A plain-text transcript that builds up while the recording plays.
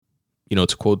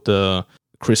To quote the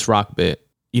Chris Rock bit,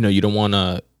 you don't want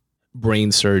a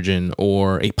brain surgeon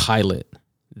or a pilot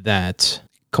that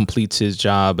completes his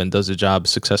job and does the job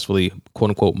successfully,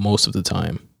 quote unquote, most of the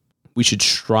time. We should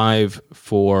strive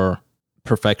for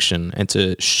perfection and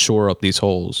to shore up these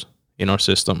holes in our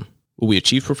system. Will we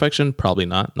achieve perfection? Probably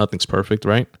not. Nothing's perfect,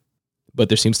 right? But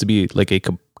there seems to be like a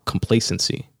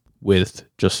complacency with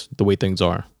just the way things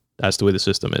are. That's the way the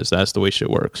system is. That's the way shit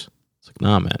works. It's like,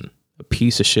 nah, man. A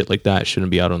piece of shit like that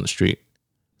shouldn't be out on the street.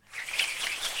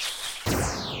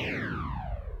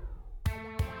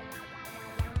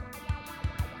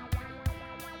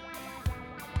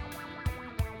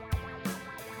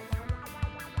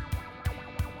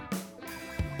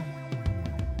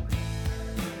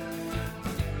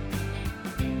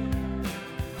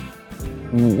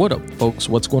 What up, folks?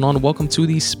 What's going on? Welcome to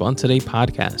the Spun Today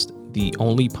podcast, the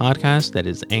only podcast that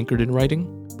is anchored in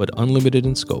writing, but unlimited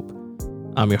in scope.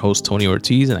 I'm your host, Tony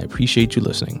Ortiz, and I appreciate you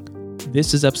listening.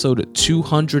 This is episode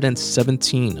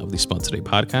 217 of the Spun Today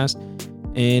podcast,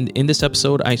 and in this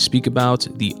episode, I speak about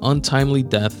the untimely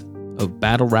death of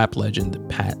battle rap legend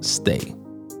Pat Stay.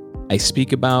 I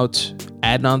speak about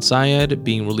Adnan Syed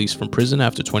being released from prison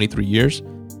after 23 years,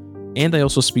 and I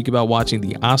also speak about watching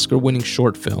the Oscar-winning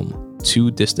short film,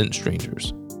 Two Distant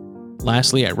Strangers.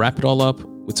 Lastly, I wrap it all up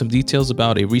with some details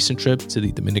about a recent trip to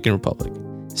the Dominican Republic.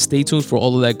 Stay tuned for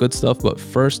all of that good stuff, but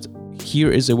first,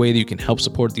 here is a way that you can help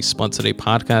support the Spun Today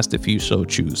podcast if you so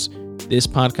choose. This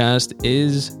podcast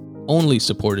is only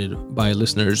supported by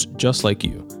listeners just like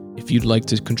you. If you'd like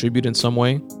to contribute in some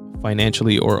way,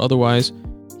 financially or otherwise,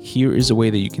 here is a way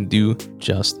that you can do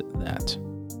just that.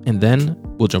 And then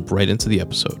we'll jump right into the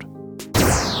episode.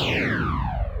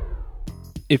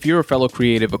 If you're a fellow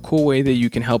creative, a cool way that you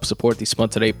can help support the Spun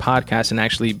Today podcast and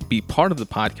actually be part of the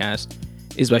podcast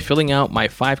is by filling out my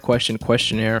 5-question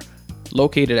questionnaire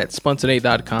located at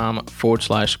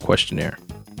spuntoday.com/questionnaire.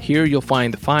 Here you'll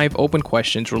find 5 open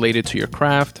questions related to your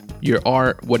craft, your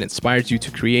art, what inspires you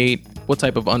to create, what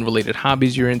type of unrelated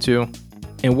hobbies you're into,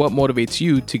 and what motivates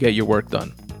you to get your work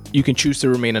done. You can choose to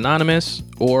remain anonymous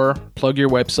or plug your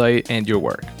website and your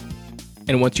work.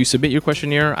 And once you submit your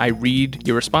questionnaire, I read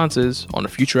your responses on a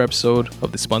future episode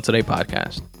of the Spun Today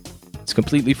podcast. It's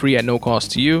completely free at no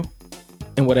cost to you.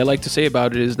 And what I like to say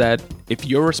about it is that if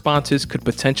your responses could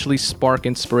potentially spark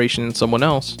inspiration in someone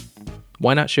else,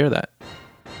 why not share that?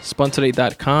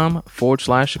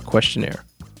 spuntoday.com/questionnaire.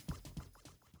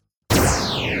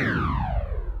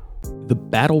 The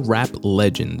battle rap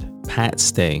legend Pat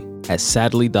Stay has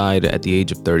sadly died at the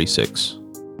age of 36.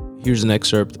 Here's an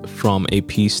excerpt from a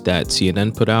piece that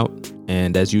CNN put out,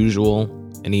 and as usual,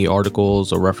 any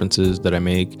articles or references that I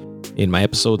make in my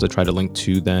episodes, I try to link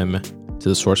to them, to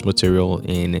the source material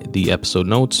in the episode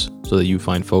notes, so that you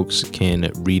fine folks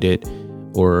can read it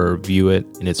or view it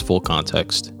in its full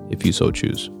context, if you so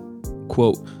choose.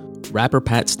 Quote, rapper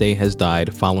Pat Stay has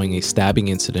died following a stabbing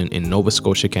incident in Nova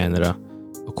Scotia, Canada,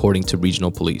 according to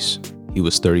regional police. He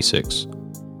was 36.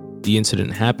 The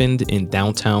incident happened in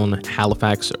downtown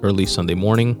Halifax early Sunday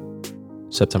morning,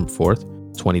 September 4th,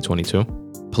 2022.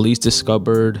 Police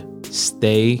discovered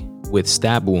Stay with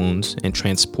stab wounds and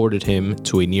transported him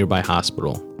to a nearby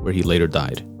hospital where he later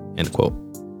died, end quote.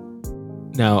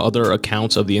 Now, other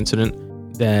accounts of the incident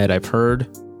that I've heard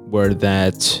were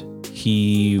that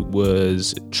he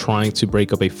was trying to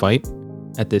break up a fight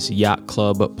at this yacht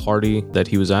club party that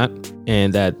he was at,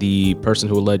 and that the person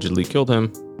who allegedly killed him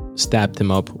stabbed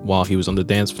him up while he was on the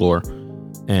dance floor,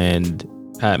 and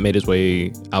Pat made his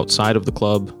way outside of the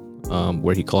club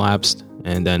where he collapsed,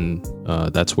 and then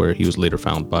that's where he was later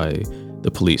found by the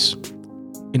police.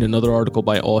 In another article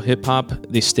by All Hip Hop,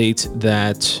 they state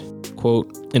that,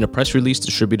 quote, in a press release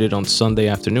distributed on Sunday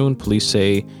afternoon, police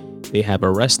say they have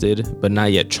arrested but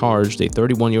not yet charged a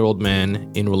 31-year-old man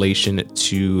in relation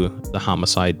to the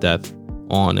homicide death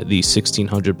on the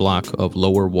 1600 block of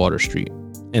Lower Water Street,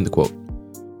 end quote.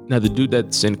 Now, the dude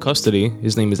that's in custody,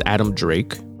 his name is Adam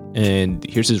Drake, and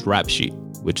here's his rap sheet,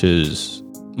 which is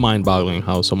mind-boggling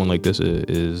how someone like this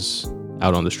is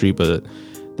out on the street, but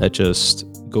that just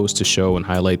goes to show and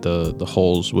highlight the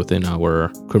holes within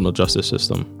our criminal justice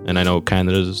system. And I know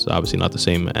Canada is obviously not the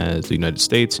same as the United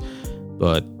States,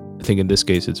 but I think in this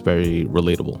case, it's very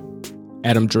relatable.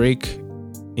 Adam Drake,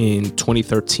 in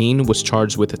 2013, was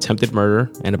charged with attempted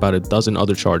murder and about a dozen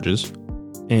other charges,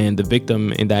 and the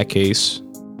victim in that case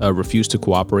refused to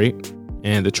cooperate,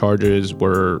 and the charges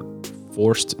were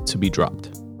forced to be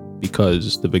dropped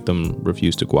because the victim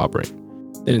refused to cooperate.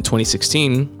 Then in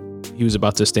 2016, he was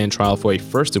about to stand trial for a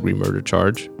first-degree murder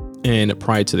charge, and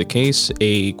prior to the case,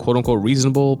 a quote-unquote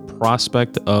reasonable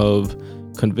prospect of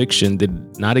conviction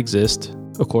did not exist,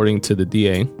 according to the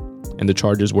DA, and the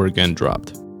charges were again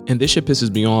dropped. And this shit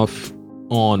pisses me off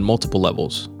on multiple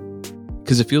levels,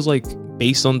 because it feels like,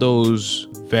 based on those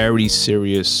very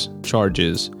serious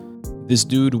charges, this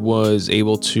dude was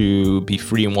able to be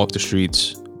free and walk the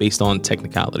streets based on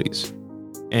technicalities.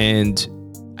 And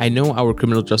I know our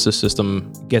criminal justice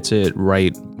system gets it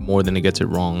right more than it gets it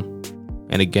wrong.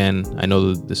 And again, I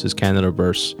know that this is Canada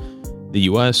versus the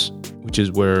US, which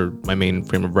is where my main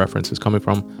frame of reference is coming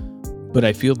from. But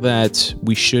I feel that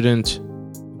we shouldn't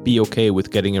be okay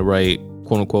with getting it right,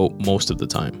 quote unquote, most of the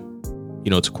time.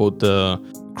 To quote the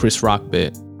Chris Rock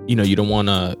bit, you don't want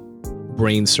a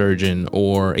brain surgeon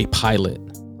or a pilot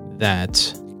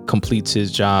that completes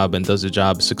his job and does the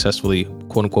job successfully,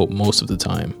 quote unquote, most of the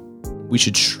time. We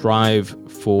should strive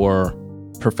for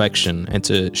perfection and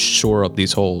to shore up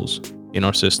these holes in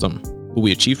our system. Will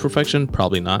we achieve perfection?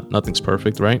 Probably not. Nothing's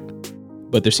perfect, right?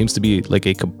 But there seems to be like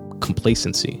a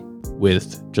complacency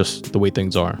with just the way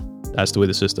things are. That's the way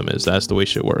the system is. That's the way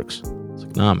shit works. It's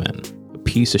like, nah, man. A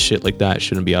piece of shit like that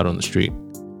shouldn't be out on the street.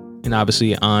 And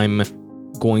obviously, I'm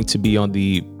going to be on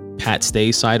the Pat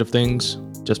Stay side of things,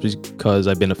 just because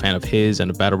I've been a fan of his and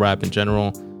of battle rap in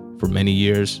general for many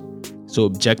years. So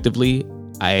objectively,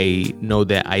 I know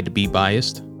that I'd be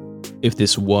biased if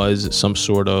this was some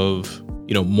sort of,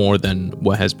 more than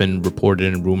what has been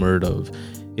reported and rumored of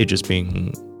it just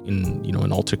being in,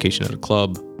 an altercation at a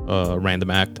club, a random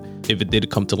act. If it did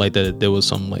come to light that there was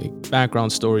some like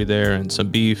background story there and some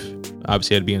beef,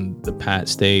 obviously I'd be in the Pat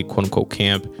Stay quote unquote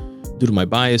camp due to my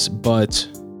bias, but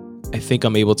I think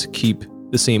I'm able to keep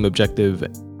the same objective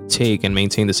take and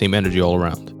maintain the same energy all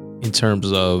around in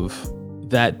terms of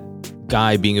that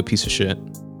guy being a piece of shit,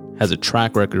 has a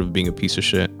track record of being a piece of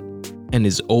shit, and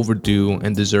is overdue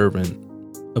and deserving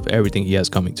of everything he has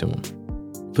coming to him.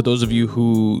 For those of you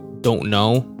who don't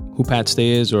know who Pat Stay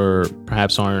is, or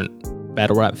perhaps aren't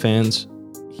battle rap fans,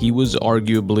 he was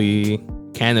arguably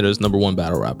Canada's #1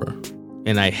 battle rapper.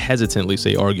 And I hesitantly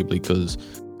say arguably because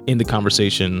in the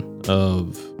conversation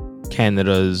of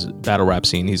Canada's battle rap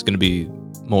scene, he's going to be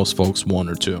most folks 1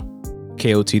 or 2.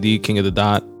 KOTD, King of the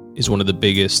Dot, is one of the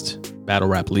biggest battle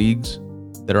rap leagues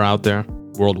that are out there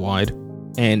worldwide.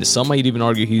 And some might even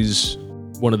argue he's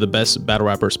one of the best battle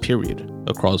rappers, period,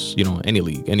 across, any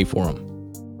league, any forum.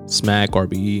 Smack,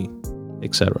 RBE,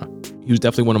 etc. He was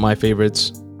definitely one of my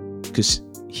favorites because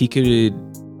he could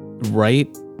write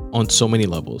on so many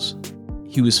levels.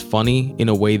 He was funny in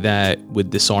a way that would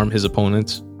disarm his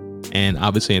opponents and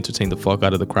obviously entertain the fuck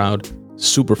out of the crowd.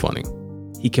 Super funny.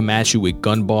 He can match you with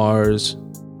gun bars,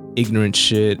 ignorant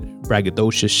shit,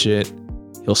 braggadocious shit.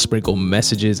 He'll sprinkle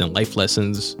messages and life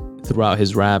lessons throughout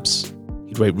his raps.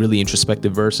 He'd write really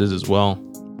introspective verses as well.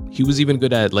 He was even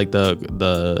good at like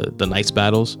the nice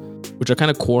battles, which are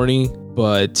kind of corny,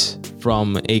 but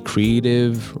from a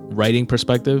creative writing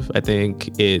perspective, I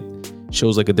think it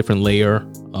shows like a different layer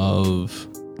of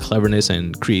cleverness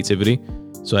and creativity.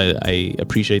 So I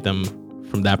appreciate them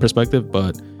from that perspective.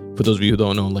 But for those of you who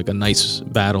don't know, like a nice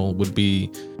battle would be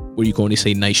where you can only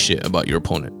say nice shit about your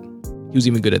opponent. He was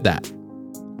even good at that.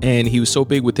 And he was so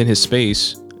big within his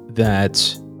space that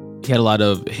he had a lot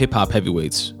of hip hop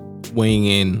heavyweights weighing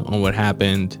in on what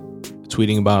happened,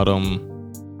 tweeting about him,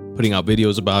 putting out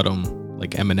videos about him,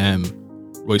 like Eminem,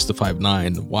 Royce the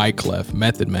 5'9", Wyclef,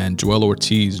 Method Man, Joel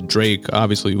Ortiz, Drake,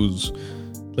 obviously, who's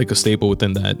like a staple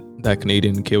within that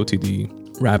Canadian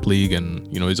KOTD rap league, and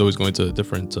he's always going to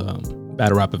different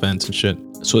battle rap events and shit.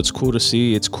 So it's cool to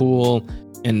see. It's cool,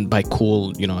 and by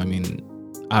cool, I mean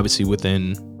obviously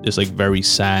within this like very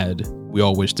sad, we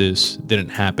all wish this didn't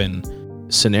happen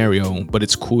scenario, but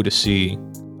it's cool to see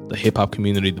the hip-hop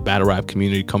community, the battle rap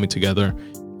community coming together,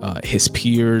 his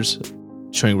peers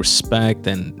showing respect,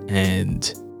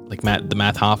 and like the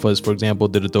Math Hoffa's, for example,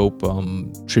 did a dope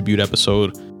tribute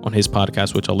episode on his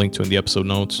podcast, which I'll link to in the episode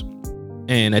notes.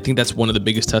 And I think that's one of the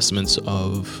biggest testaments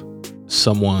of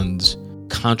someone's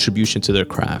contribution to their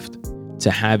craft,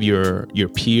 to have your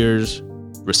peers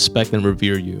respect and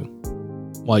revere you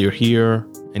while you're here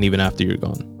and even after you're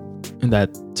gone. And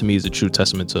that to me is a true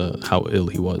testament to how ill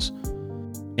he was.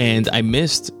 And I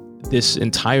missed this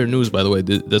entire news, by the way.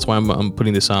 That's why I'm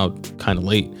putting this out kind of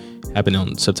late. It happened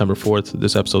on September 4th.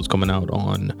 This episode's coming out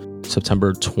on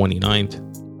September 29th.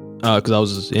 Because I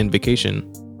was in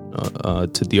vacation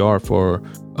to DR for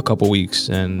a couple weeks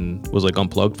and was like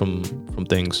unplugged from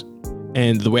things.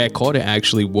 And the way I caught it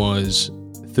actually was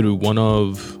through one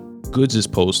of Goods'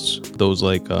 posts, those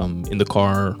like in the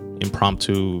car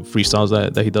impromptu freestyles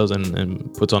that he does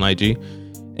and puts on IG.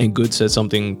 And Good said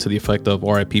something to the effect of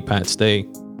RIP Pat Stay.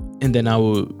 And then I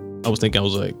was thinking, I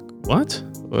was like, what?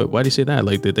 Why do you say that?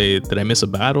 Like, did I miss a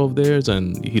battle of theirs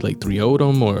and he like 3-0'd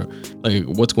them, or like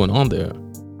what's going on there?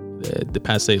 Did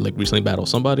Pat Stay like recently battled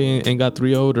somebody and got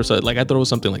 3-0'd or something? Like, I thought it was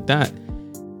something like that.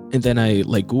 And then I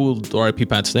like Googled RIP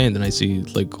Pat Stay, and then I see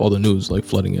like all the news like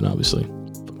flooding in, obviously.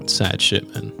 Fucking sad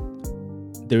shit, man.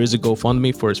 There is a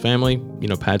GoFundMe for his family. You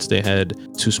know, Pat Stay had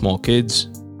 2 small kids.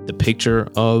 The picture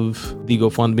of the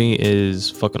GoFundMe is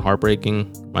fucking heartbreaking.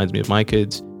 Reminds me of my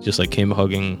kids. Just like him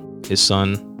hugging his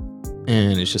son.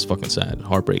 And it's just fucking sad.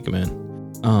 Heartbreaking,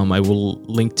 man. I will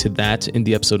link to that in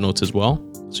the episode notes as well,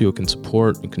 so you can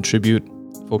support and contribute.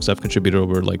 Folks have contributed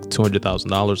over like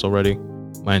 $200,000 already.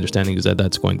 My understanding is that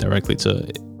that's going directly to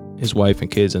his wife and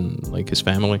kids and like his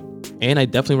family. And I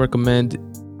definitely recommend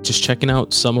just checking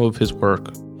out some of his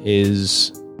work,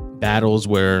 his battles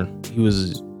where he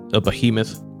was a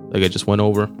behemoth. Like I just went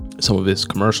over some of his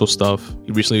commercial stuff.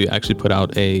 He recently actually put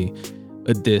out a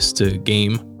diss to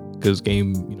Game, because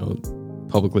Game, you know,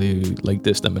 publicly like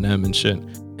dissed Eminem and shit.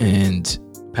 And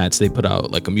Pat Stay put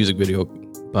out like a music video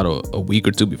about a week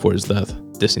or 2 before his death,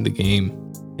 dissing the Game.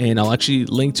 And I'll actually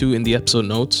link to in the episode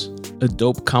notes a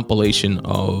dope compilation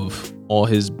of all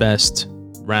his best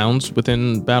rounds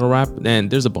within battle rap. And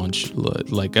there's a bunch.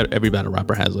 Like every battle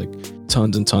rapper has like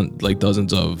tons and tons, like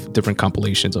dozens of different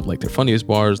compilations of like their funniest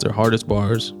bars, their hardest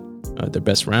bars, their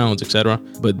best rounds, etc.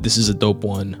 But this is a dope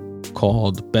one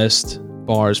called Best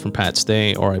Bars from Pat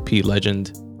Stay, RIP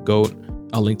Legend, GOAT.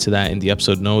 I'll link to that in the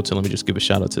episode notes. And let me just give a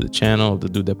shout out to the channel, the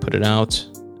dude that put it out,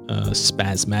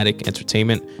 Spasmatic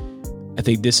Entertainment. I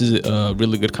think this is a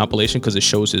really good compilation because it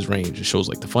shows his range. It shows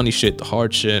like the funny shit, the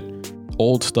hard shit,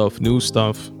 old stuff, new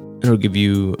stuff. And it'll give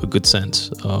you a good sense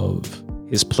of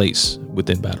his place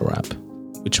within battle rap,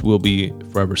 which will be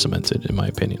forever cemented, in my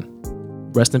opinion.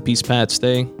 Rest in peace, Pat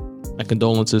Stay. My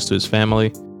condolences to his family.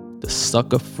 The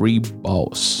sucker-free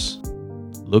boss.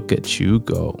 Look at you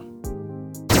go.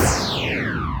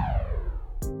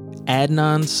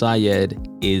 Adnan Syed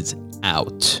is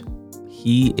out.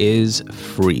 He is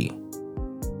free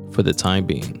for the time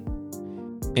being.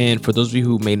 And for those of you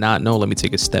who may not know, let me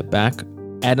take a step back.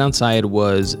 Adnan Syed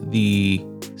was the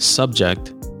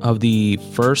subject of the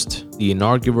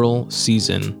inaugural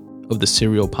season of the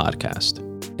Serial Podcast.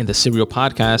 And the Serial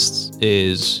Podcast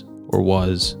is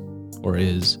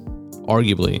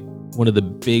arguably one of the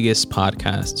biggest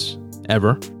podcasts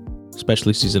ever,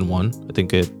 especially season 1. I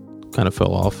think it kind of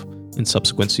fell off in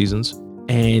subsequent seasons.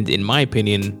 And in my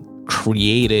opinion,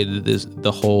 created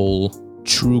the whole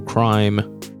true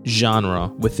crime genre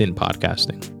within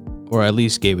podcasting, or at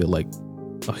least gave it like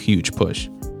a huge push.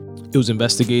 It was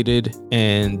investigated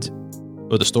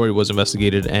the story was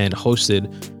investigated and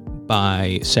hosted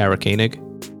by Sarah Koenig.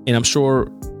 And I'm sure,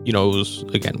 you know, it was,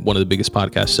 again, one of the biggest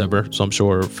podcasts ever. So I'm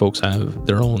sure folks have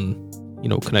their own, you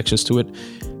know, connections to it.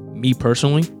 Me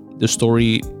personally, the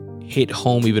story hit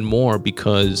home even more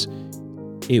because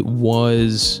it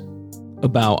was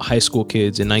about high school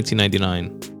kids in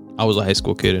 1999. I was a high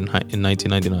school kid in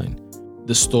 1999.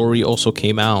 The story also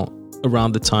came out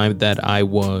around the time that I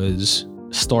was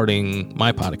starting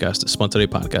my podcast, the Spun Today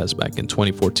podcast, back in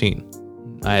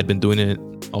 2014. I had been doing it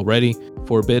already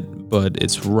for a bit, but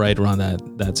it's right around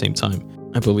that same time,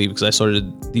 I believe, because I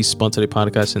started the Spun Today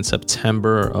podcast in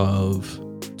September of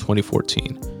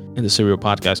 2014, and the Serial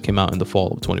Podcast came out in the fall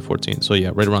of 2014. So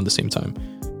yeah, right around the same time.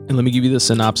 And let me give you the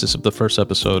synopsis of the first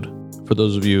episode for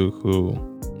those of you who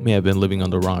may have been living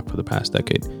under a rock for the past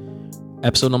decade.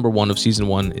 Episode number 1 of season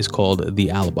 1 is called The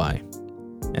Alibi,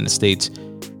 and it states,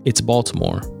 it's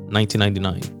Baltimore,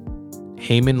 1999.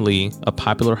 Heyman Lee, a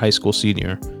popular high school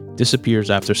senior, disappears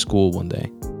after school one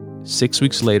day. 6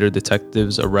 weeks later,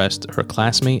 detectives arrest her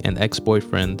classmate and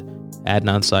ex-boyfriend,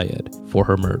 Adnan Syed, for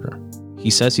her murder. He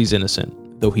says he's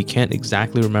innocent, though he can't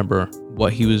exactly remember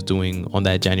what he was doing on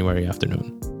that January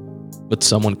afternoon. But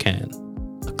someone can.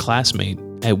 A classmate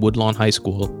at Woodlawn High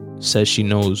School says she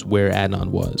knows where Adnan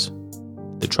was.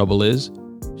 The trouble is,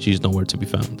 she's nowhere to be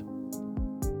found.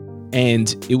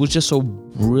 And it was just so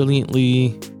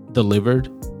brilliantly delivered.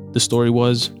 The story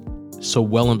was so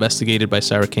well investigated by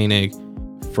Sarah Koenig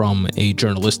from a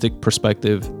journalistic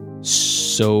perspective,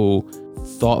 so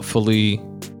thoughtfully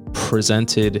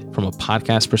presented from a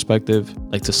podcast perspective,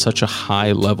 like to such a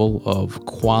high level of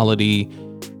quality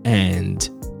and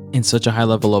in such a high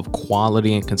level of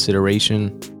quality and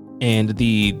consideration. And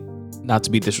not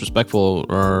to be disrespectful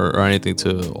or anything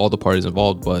to all the parties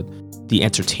involved, but the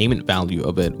entertainment value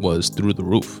of it was through the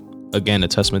roof. Again, a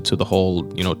testament to the whole,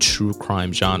 you know, true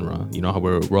crime genre, you know, how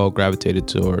we're all gravitated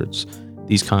towards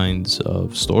these kinds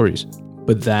of stories.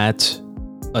 But that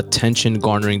attention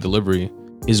garnering delivery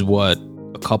is what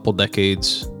a couple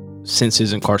decades since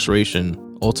his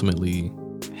incarceration ultimately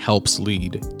helps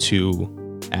lead to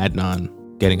Adnan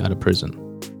getting out of prison.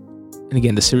 And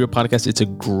again, the Serial Podcast, it's a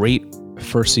great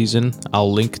first season.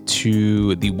 I'll link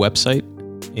to the website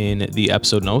in the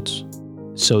episode notes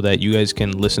so that you guys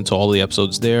can listen to all the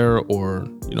episodes there, or,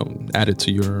 add it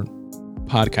to your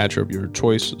podcatcher of your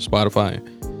choice, Spotify,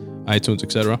 iTunes,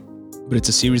 etc. But it's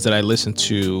a series that I listen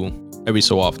to every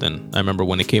so often. I remember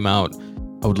when it came out,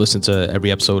 I would listen to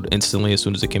every episode instantly as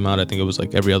soon as it came out. I think it was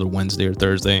like every other Wednesday or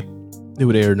Thursday. They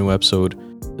would air a new episode.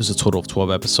 There's a total of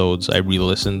 12 episodes. I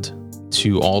re-listened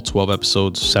to all 12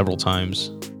 episodes several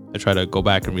times. I try to go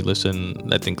back and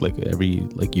re-listen, I think like every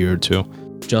year or two,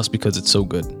 just because it's so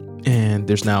good. And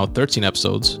there's now 13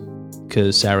 episodes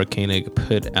because Sarah Koenig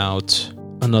put out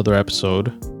another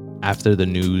episode after the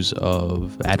news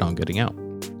of Adnan getting out.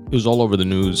 It was all over the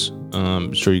news.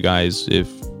 I'm sure you guys, if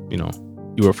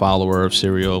you were a follower of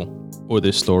Serial or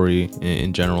this story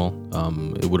in general,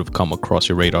 it would have come across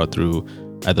your radar through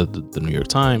either the New York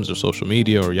Times or social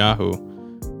media or Yahoo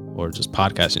or just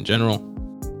podcasts in general.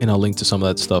 And I'll link to some of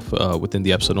that stuff within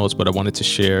the episode notes, but I wanted to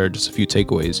share just a few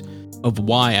takeaways of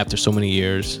why, after so many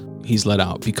years, he's let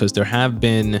out, because there have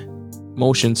been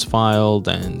motions filed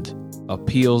and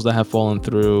appeals that have fallen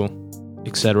through,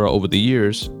 etc. over the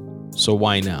years. So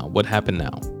why now? What happened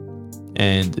now?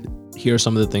 And here are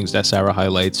some of the things that Sarah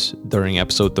highlights during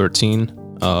episode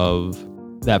 13 of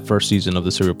that first season of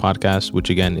the Serial Podcast, which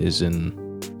again is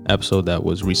an episode that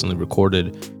was recently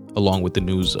recorded along with the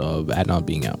news of Adnan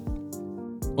being out.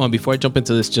 Well, before I jump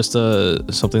into this, just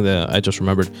something that I just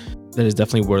remembered that is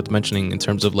definitely worth mentioning in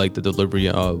terms of like the delivery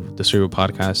of the Serial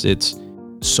Podcast. It's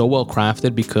so well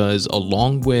crafted because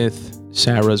along with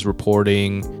Sarah's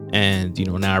reporting and,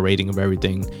 narrating of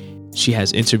everything, she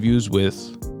has interviews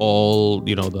with all,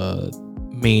 the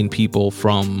main people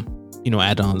from,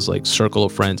 Adnan's like circle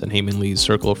of friends and Hae Min Lee's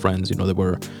circle of friends. They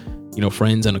were,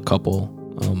 friends and a couple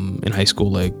in high school.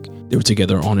 Like they were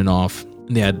together on and off.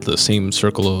 And they had the same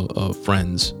circle of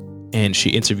friends. And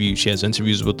she has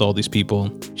interviews with all these people.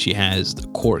 She has the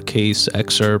court case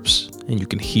excerpts, and you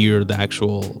can hear the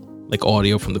actual like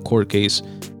audio from the court case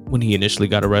when he initially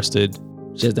got arrested.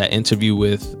 She has that interview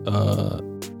with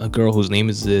a girl whose name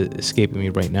is escaping me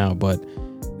right now, but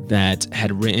that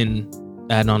had written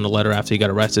Adnan a letter after he got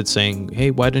arrested saying,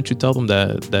 "Hey, why didn't you tell them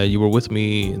that you were with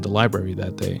me in the library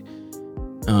that day?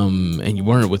 And you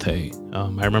weren't with Hae.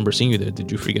 I remember seeing you there.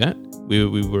 Did you forget? We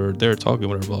were there talking,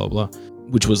 whatever, blah, blah, blah."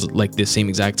 Which was like the same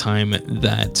exact time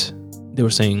that they were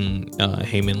saying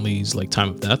Hae Min Lee's like time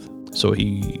of death. So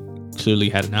he clearly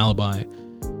had an alibi,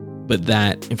 but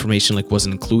that information like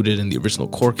wasn't included in the original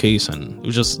court case. And it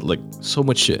was just like so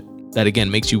much shit that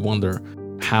again makes you wonder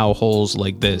how holes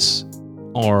like this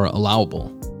are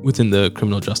allowable within the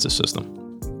criminal justice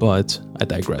system. But I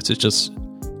digress. It's just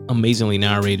amazingly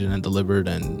narrated and delivered,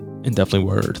 and definitely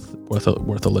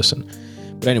worth a listen.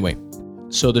 But anyway,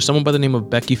 so there's someone by the name of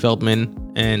Becky Feldman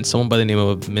and someone by the name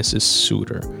of Mrs.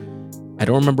 Suter. I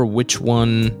don't remember which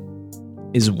one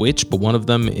is which, but one of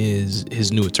them is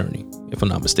his new attorney, if I'm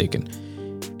not mistaken.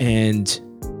 And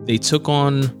they took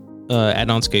on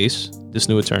Adnan's case, this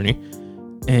new attorney,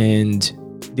 and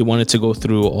they wanted to go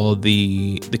through all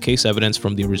the case evidence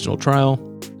from the original trial.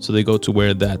 So they go to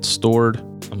where that's stored.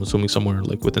 I'm assuming somewhere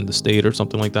like within the state or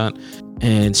something like that.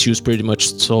 And she was pretty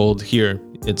much told, here,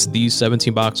 it's these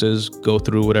 17 boxes, go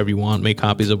through whatever you want, make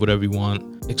copies of whatever you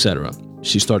want, etc.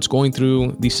 She starts going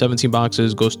through these 17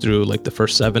 boxes, goes through like the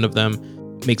first 7 of them,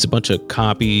 makes a bunch of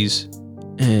copies,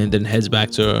 and then heads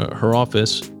back to her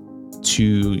office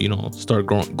to, start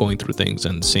going through things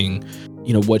and seeing,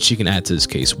 what she can add to this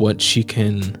case, what she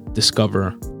can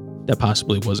discover that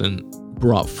possibly wasn't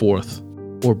brought forth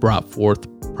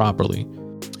properly.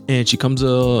 And she comes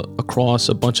across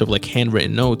a bunch of like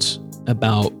handwritten notes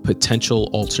about potential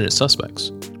alternate suspects.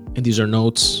 And these are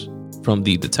notes from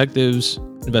the detectives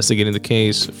investigating the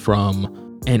case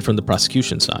from the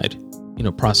prosecution side,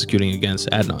 prosecuting against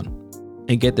Adnan.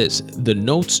 And get this, the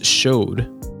notes showed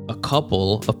a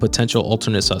couple of potential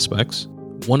alternate suspects,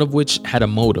 one of which had a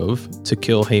motive to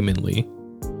kill Hae Min Lee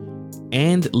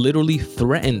and literally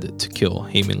threatened to kill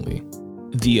Hae Min Lee.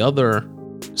 The other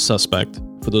suspect,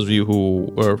 for those of you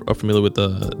who are familiar with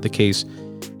the case,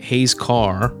 Hae's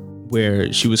car,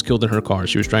 where she was killed in her car,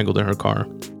 she was strangled in her car,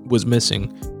 was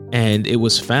missing. And it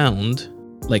was found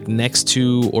like next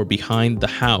to or behind the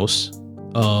house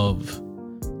of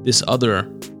this other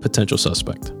potential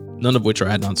suspect, none of which are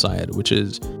Adnan Syed, which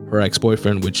is her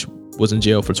ex-boyfriend, which was in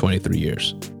jail for 23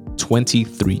 years.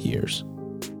 23 years.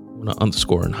 I want to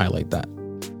underscore and highlight that.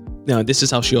 Now, this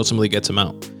is how she ultimately gets him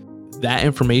out. That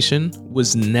information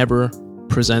was never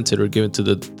presented or given to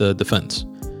the defense.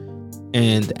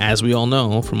 And as we all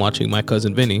know from watching My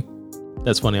Cousin Vinny,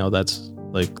 that's funny how that's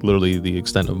like literally the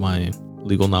extent of my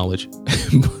legal knowledge.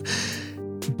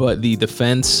 But the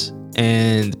defense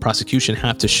and prosecution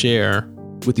have to share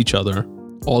with each other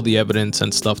all the evidence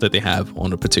and stuff that they have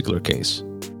on a particular case,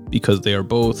 because they are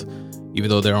both, even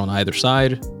though they're on either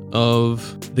side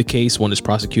of the case, one is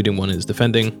prosecuting, one is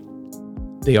defending,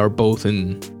 they are both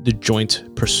in the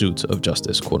joint pursuit of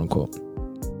justice, quote unquote.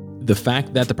 The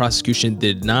fact that the prosecution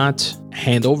did not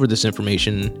hand over this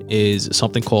information is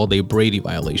something called a Brady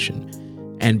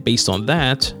violation. And based on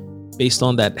that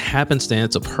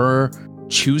happenstance of her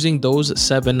choosing those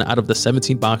 7 out of the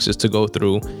 17 boxes to go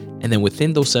through, and then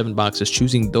within those 7 boxes,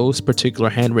 choosing those particular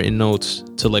handwritten notes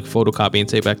to like photocopy and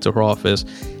take back to her office,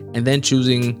 and then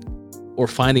choosing or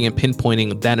finding and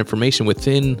pinpointing that information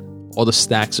within all the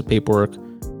stacks of paperwork.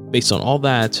 Based on all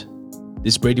that,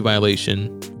 this Brady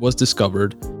violation was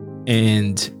discovered,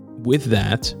 and with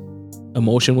that, a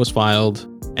motion was filed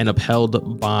and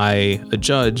upheld by a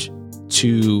judge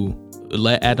to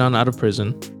let Adnan out of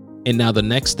prison. And now the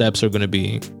next steps are going to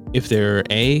be if they're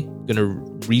A, going to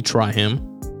retry him,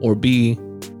 or B,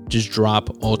 just drop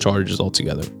all charges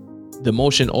altogether. The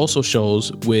motion also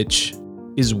shows, which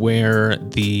is where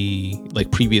the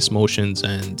like previous motions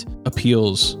and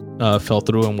appeals fell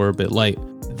through and were a bit light,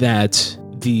 that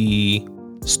the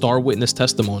star witness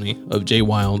testimony of Jay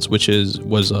Wilds, which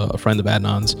was a friend of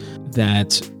Adnan's,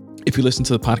 that if you listen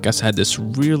to the podcast, had this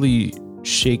really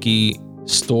shaky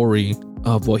story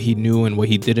of what he knew and what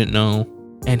he didn't know.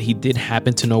 And he did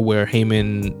happen to know where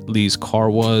Hae-Min Lee's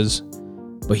car was,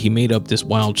 but he made up this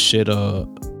wild shit of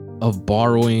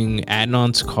borrowing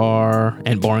Adnan's car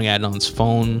and borrowing Adnan's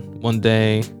phone one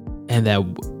day, and that,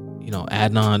 you know,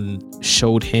 Adnan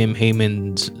showed him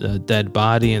Hae-Min's dead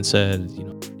body and said, you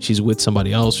know, she's with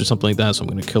somebody else or something like that, so I'm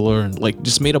gonna kill her, and like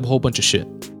just made up a whole bunch of shit.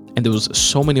 And there was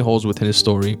so many holes within his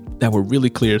story that were really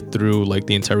clear through like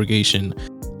the interrogation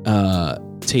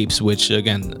tapes, which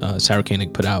again Sarah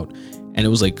Koenig put out. And it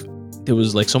was like there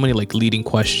was like so many like leading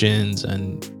questions,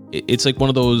 and it's like one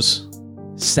of those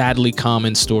sadly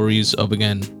common stories of,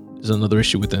 again, there's another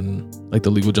issue within like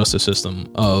the legal justice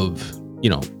system of, you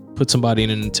know, put somebody in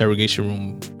an interrogation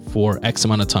room for X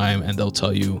amount of time and they'll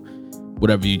tell you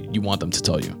whatever you want them to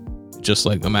tell you, just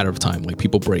like a matter of time. Like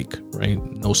people break, right?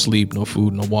 No sleep, no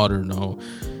food, no water, no,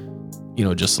 you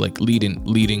know, just like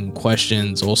leading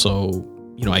questions. Also,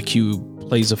 you know, IQ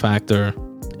plays a factor,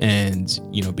 and,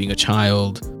 you know, being a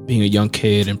child, being a young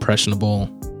kid, impressionable,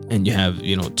 and you have,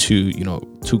 you know,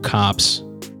 two cops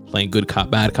playing good cop,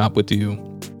 bad cop with you,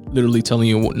 literally telling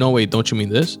you, no, wait, don't you mean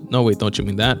this? No, wait, don't you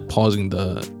mean that? Pausing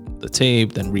the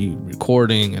tape, then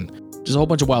re-recording, and just a whole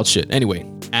bunch of wild shit. Anyway,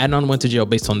 Adnan went to jail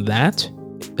based on that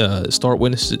star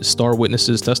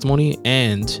witnesses testimony,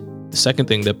 and the second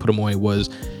thing that put him away was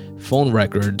phone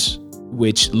records,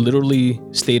 which literally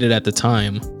stated at the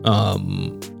time,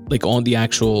 like on the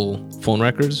actual phone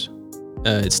records,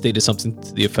 it stated something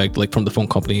to the effect, like from the phone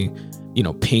company, you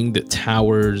know, pinged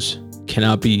towers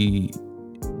cannot be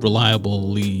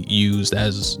reliably used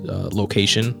as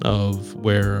location of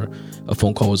where a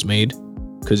phone call was made,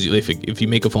 because if you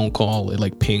make a phone call, it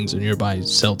like pings a nearby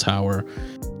cell tower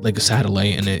like a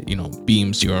satellite, and it, you know,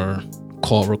 beams your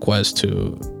call request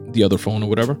to the other phone or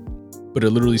whatever. But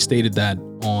it literally stated that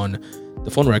on the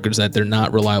phone records that they're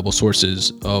not reliable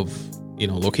sources of, you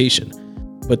know, location.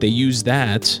 But they use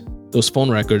those phone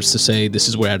records to say this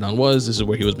is where Adnan was, this is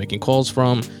where he was making calls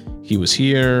from, he was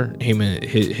here,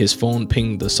 his phone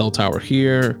pinged the cell tower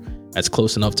here, that's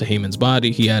close enough to Hae-Min's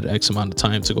body, he had X amount of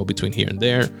time to go between here and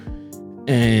there.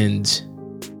 And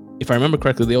if I remember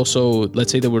correctly, they also,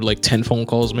 let's say there were like 10 phone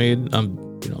calls made,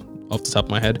 you know, off the top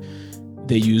of my head,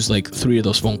 they used like 3 of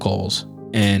those phone calls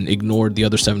and ignored the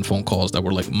other 7 phone calls that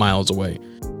were like miles away,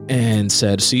 and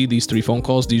said, see, these 3 phone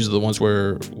calls, these are the ones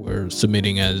we're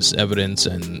submitting as evidence,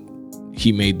 and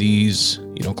he made these,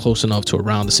 you know, close enough to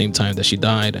around the same time that she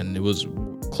died, and it was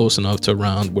close enough to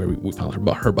around where we found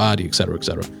her body, etc.,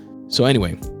 etc. So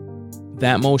anyway,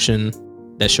 that motion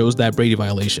that shows that Brady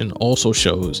violation also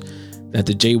shows that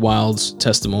the Jay Wilds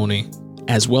testimony,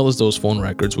 as well as those phone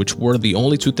records, which were the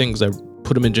only 2 things that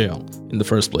put him in jail in the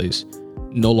first place,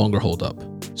 no longer hold up.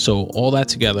 So all that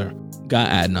together got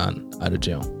Adnan out of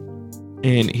jail.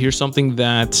 And here's something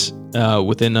that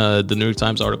within the New York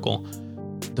Times article,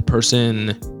 the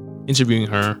person interviewing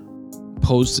her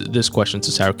posed this question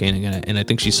to Sarah Koenig, and I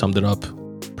think she summed it up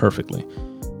perfectly.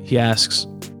 He asks,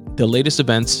 the latest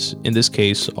events in this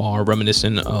case are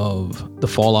reminiscent of the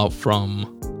fallout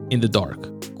from In the Dark,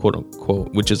 quote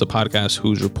unquote, which is a podcast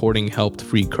whose reporting helped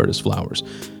free Curtis Flowers,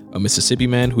 a Mississippi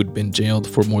man who'd been jailed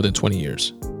for more than 20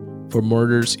 years. for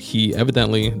murders he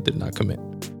evidently did not commit.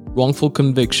 Wrongful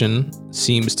conviction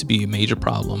seems to be a major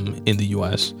problem in the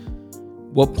US.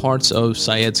 What parts of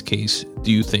Syed's case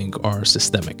do you think are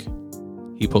systemic?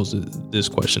 He posed this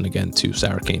question again to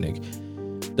Sarah Koenig,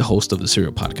 the host of the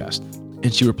Serial podcast.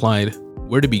 And she replied,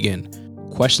 where to begin?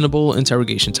 Questionable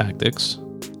interrogation tactics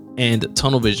and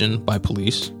tunnel vision by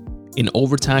police, an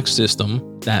overtaxed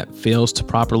system that fails to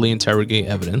properly interrogate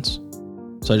evidence.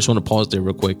 So I just want to pause there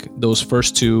real quick. Those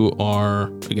first two are,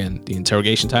 again, the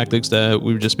interrogation tactics that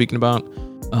we were just speaking about,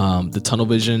 the tunnel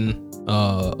vision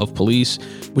of police,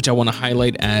 which I want to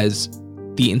highlight as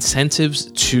the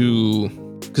incentives to,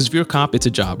 because if you're a cop, it's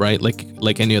a job, right?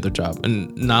 Like any other job,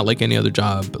 and not like any other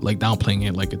job, like downplaying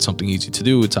it like it's something easy to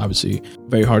do. It's obviously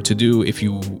very hard to do if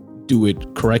you do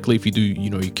it correctly. If you do,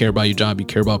 you care about your job, you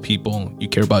care about people, you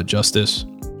care about justice.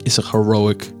 It's a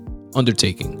heroic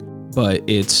undertaking, but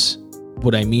it's,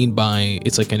 what I mean by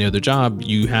it's like any other job,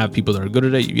 you have people that are good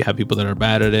at it, you have people that are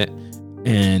bad at it,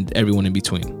 and everyone in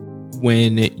between.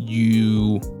 When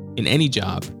you, in any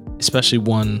job, especially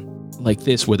one like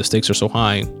this where the stakes are so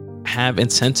high, have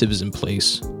incentives in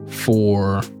place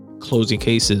for closing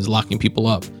cases, locking people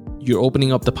up, you're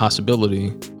opening up the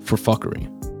possibility for fuckery,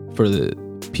 for the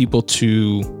people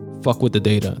to fuck with the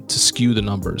data, to skew the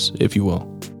numbers, if you will.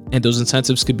 And those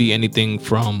incentives could be anything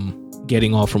from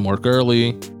getting off from work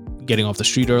early, getting off the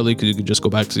street early because you could just go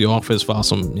back to the office, file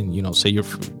some, and, say you're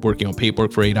working on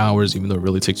paperwork for 8 hours, even though it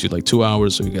really takes you like 2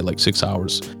 hours, so you get like 6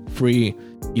 hours free,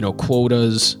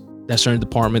 quotas that certain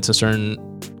departments and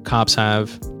certain cops have.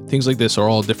 Things like this are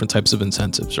all different types of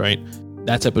incentives, right?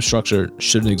 That type of structure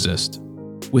shouldn't exist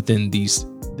within this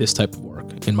type of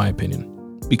work, in my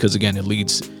opinion, because again, it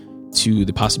leads to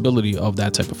the possibility of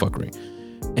that type of fuckery.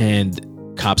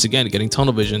 And cops, again, getting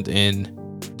tunnel visioned, and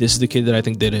this is the kid that I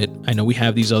think did it. I know we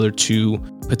have these other two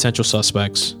potential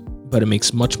suspects, but it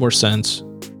makes much more sense.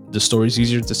 The story's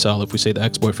easier to sell if we say the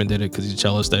ex-boyfriend did it because he's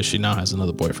jealous that she now has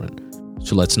another boyfriend.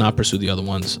 So let's not pursue the other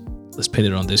ones. Let's pin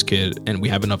it on this kid. And we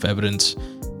have enough evidence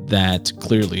that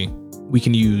clearly we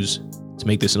can use to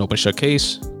make this an open shut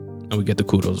case, and we get the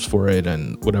kudos for it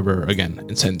and whatever, again,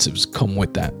 incentives come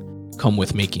with that, come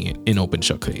with making it an open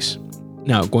shut case.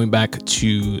 Now, going back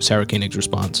to Sarah Koenig's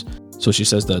response. So she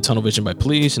says the tunnel vision by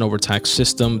police, an overtaxed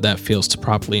system that fails to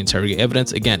properly interrogate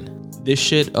evidence. Again,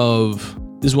 this is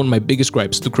one of my biggest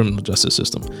gripes to the criminal justice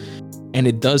system. And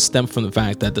it does stem from the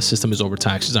fact that the system is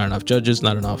overtaxed. There's not enough judges,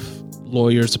 not enough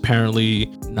lawyers, apparently,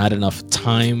 not enough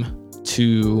time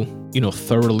to,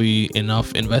 thoroughly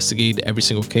enough investigate every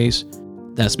single case.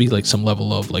 There has to be like some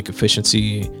level of like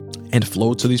efficiency and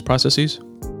flow to these processes.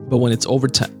 But when it's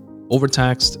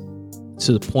overtaxed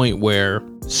to the point where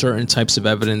certain types of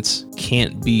evidence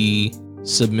can't be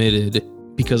submitted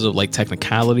because of like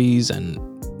technicalities and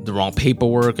the wrong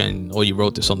paperwork, and you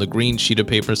wrote this on the green sheet of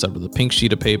paper instead of the pink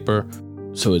sheet of paper,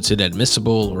 so it's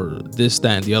inadmissible, or this,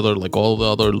 that, and the other, like all the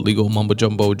other legal mumbo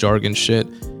jumbo jargon shit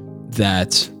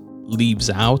that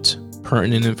leaves out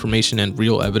pertinent information and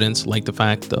real evidence, like the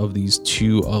fact of these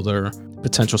two other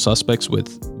potential suspects,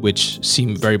 which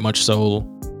seem very much so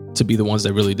to be the ones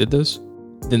that really did this,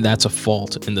 then that's a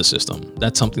fault in the system.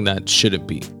 That's something that shouldn't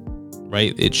be,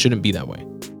 right? It shouldn't be that way.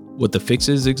 What the fix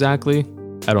is exactly,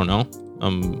 I don't know.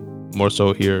 I'm more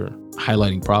so here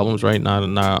highlighting problems, right? Not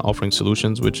offering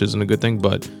solutions, which isn't a good thing.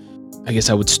 But I guess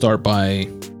I would start by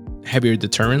heavier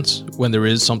deterrence when there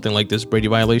is something like this Brady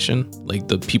violation. Like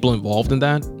the people involved in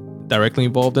that, directly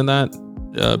involved in that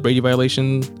Brady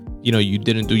violation, you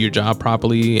didn't do your job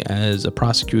properly as a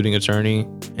prosecuting attorney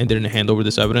and didn't hand over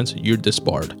this evidence, you're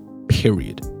disbarred.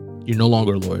 Period. You're no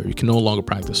longer a lawyer. You can no longer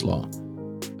practice law.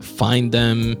 Find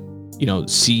them,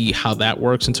 see how that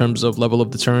works in terms of level of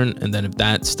deterrent. And then if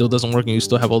that still doesn't work and you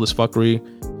still have all this fuckery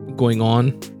going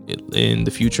on in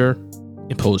the future,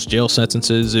 impose jail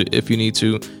sentences if you need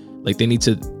to. Like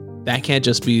that can't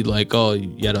just be like, oh,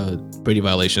 you had a Brady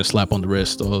violation, slap on the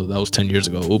wrist. Oh, that was 10 years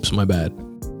ago. Oops, my bad.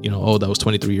 Oh, that was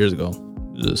 23 years ago.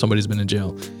 Somebody's been in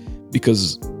jail.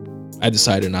 Because I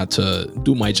decided not to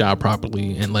do my job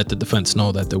properly and let the defense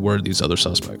know that there were these other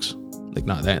suspects. Like,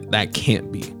 no, that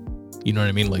can't be. You know what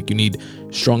I mean? Like, you need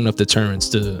strong enough deterrence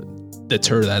to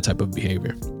deter that type of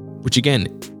behavior, which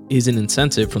again is an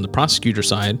incentive from the prosecution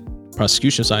side,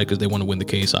 because they want to win the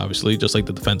case, obviously, just like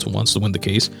the defense wants to win the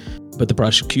case. But the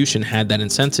prosecution had that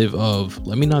incentive of,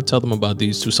 let me not tell them about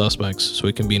these two suspects so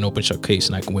it can be an open shut case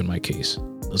and I can win my case.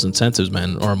 Those incentives,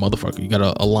 man, are a motherfucker. You got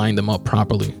to align them up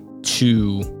properly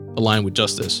to align with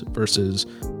justice versus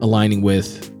aligning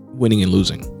with winning and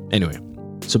losing. Anyway,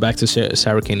 So back to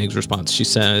Sarah Koenig's response. She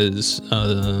says,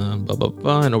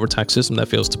 an overtaxed system that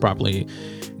fails to properly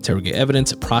interrogate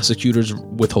evidence, prosecutors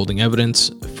withholding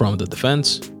evidence from the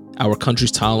defense, our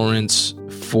country's tolerance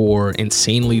for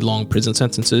insanely long prison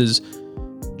sentences,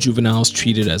 juveniles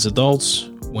treated as adults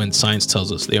when science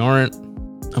tells us they aren't.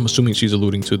 I'm assuming she's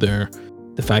alluding to the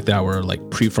fact that our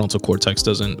prefrontal cortex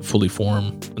doesn't fully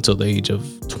form until the age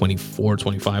of 24,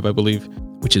 25, I believe,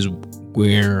 which is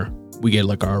where we get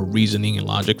our reasoning and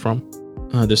logic from.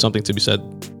 There's something to be said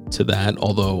to that,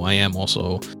 although I am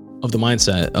also of the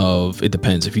mindset of it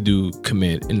depends. If you do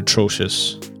commit an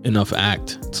atrocious enough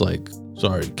act, it's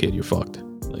sorry kid, you're fucked.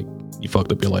 You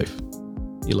fucked up your life.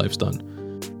 Your life's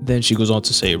done. Then she goes on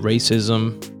to say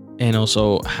racism and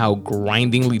also how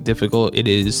grindingly difficult it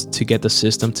is to get the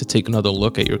system to take another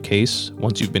look at your case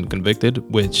once you've been convicted,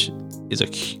 which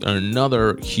is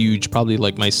another huge, probably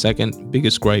my second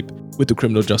biggest gripe with the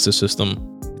criminal justice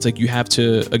system. It's you have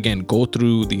to, again, go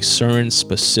through these certain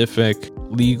specific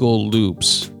legal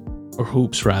hoops,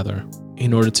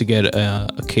 in order to get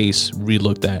a case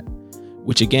relooked at,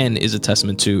 which again is a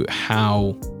testament to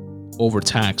how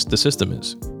overtaxed the system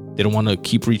is. They don't want to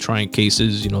keep retrying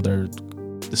cases.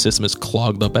 The system is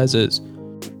clogged up as is,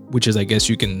 which is, I guess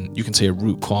you can say, a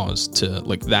root cause to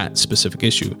that specific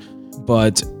issue.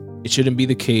 But it shouldn't be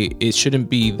the case. It shouldn't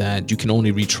be that you can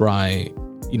only retry,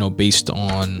 based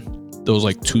on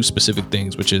those two specific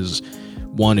things, which is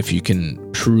one, if you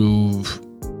can prove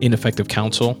ineffective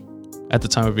counsel at the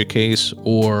time of your case,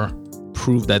 or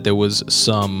prove that there was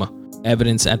some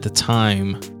evidence at the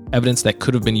time, evidence that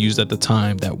could have been used at the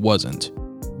time that wasn't,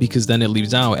 because then it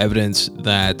leaves out evidence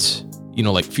that,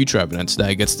 future evidence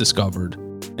that gets discovered.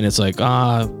 And it's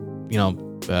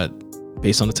that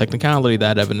based on the technicality,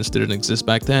 that evidence didn't exist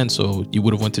back then, so you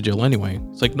would have went to jail anyway.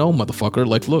 It's no, motherfucker.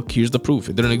 Look, here's the proof.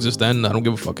 It didn't exist then. I don't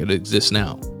give a fuck. It exists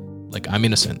now. I'm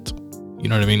innocent. You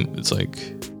know what I mean? It's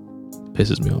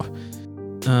pisses me off.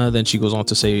 Then she goes on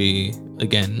to say,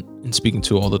 again, in speaking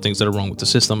to all the things that are wrong with the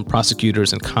system,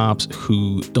 prosecutors and cops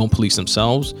who don't police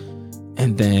themselves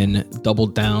and then double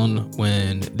down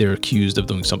when they're accused of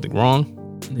doing something wrong.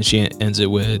 And then she ends it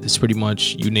with, it's pretty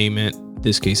much, you name it,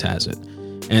 this case has it.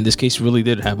 And this case really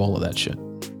did have all of that shit.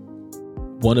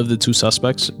 One of the two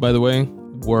suspects, by the way,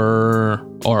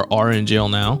 are in jail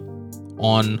now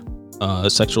on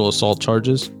sexual assault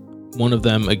charges. One of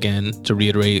them, again, to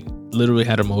reiterate, literally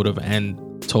had a motive and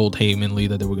told Hae-Min Lee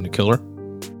that they were going to kill her.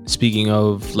 Speaking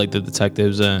of the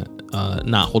detectives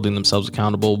not holding themselves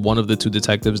accountable, one of the two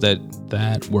detectives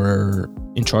that were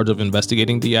in charge of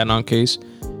investigating the Adnan case,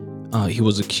 he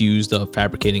was accused of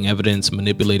fabricating evidence,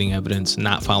 manipulating evidence,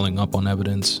 not following up on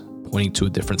evidence, pointing to a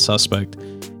different suspect,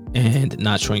 and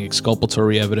not showing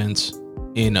exculpatory evidence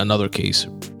in another case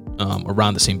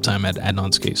around the same time that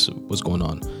Adnan's case was going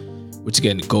on, which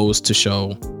again goes to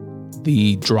show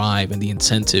the drive and the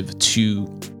incentive to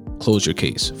close your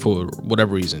case for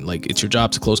whatever reason. It's your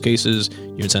job to close cases.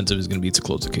 Your incentive is going to be to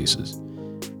close the cases,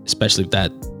 especially if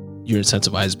that you're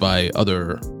incentivized by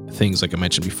other things like I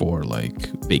mentioned before,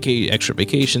 extra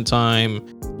vacation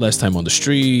time, less time on the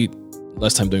street,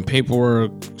 less time doing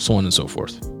paperwork, so on and so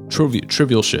forth.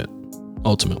 Trivial shit,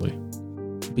 ultimately.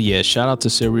 But yeah, shout out to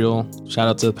Serial, shout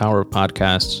out to the power of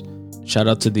podcasts, shout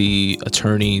out to the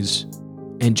attorneys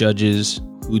and judges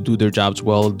who do their jobs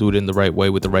well, do it in the right way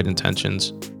with the right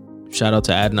intentions. Shout out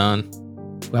to Adnan,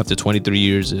 who after 23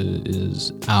 years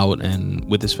is out and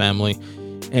with his family.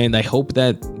 And I hope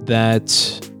that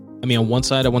on one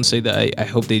side, I want to say that I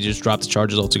hope they just drop the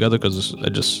charges altogether, because I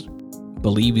just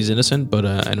believe he's innocent. But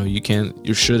I know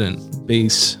you shouldn't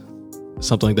base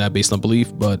something like that based on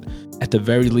belief. But at the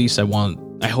very least, I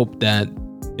hope that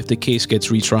if the case gets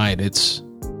retried, it's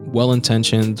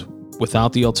well-intentioned,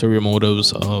 without the ulterior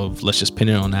motives of let's just pin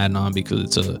it on Adnan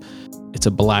because it's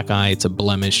a black eye, it's a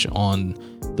blemish on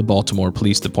the Baltimore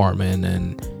Police Department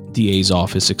and DA's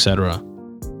office, etc.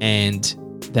 And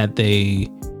that they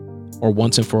are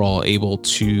once and for all able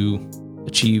to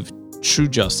achieve true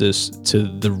justice to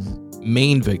the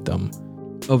main victim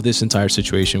of this entire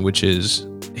situation, which is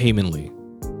Hae-Min Lee,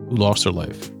 who lost her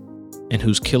life and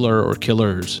whose killer or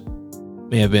killers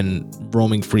may have been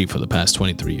roaming free for the past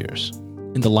 23 years.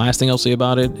 And the last thing I'll say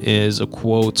about it is a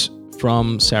quote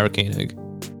from Sarah Koenig,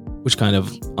 which kind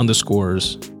of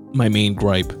underscores my main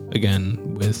gripe,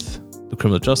 again, with the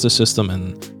criminal justice system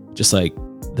and just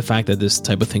the fact that this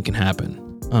type of thing can happen.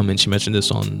 And she mentioned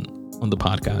this on the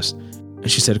podcast.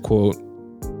 And she said, quote,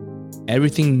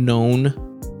 "Everything known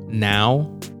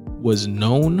now was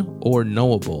known or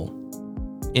knowable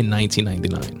in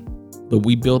 1999. But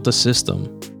we built a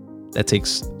system that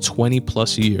takes 20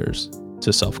 plus years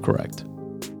to self-correct."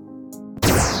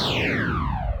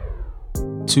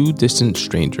 Two Distant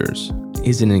Strangers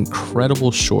is an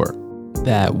incredible short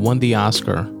that won the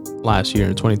Oscar last year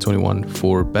in 2021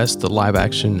 for Best Live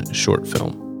Action Short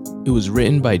Film. It was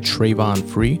written by Trayvon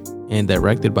Free and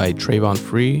directed by Trayvon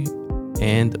Free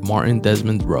and Martin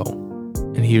Desmond Rowe.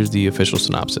 And here's the official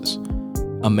synopsis.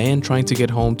 A man trying to get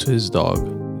home to his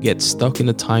dog gets stuck in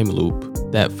a time loop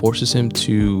that forces him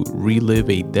to relive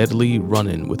a deadly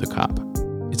run-in with a cop.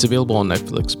 It's available on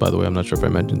Netflix, by the way. I'm not sure if I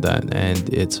mentioned that.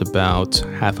 And it's about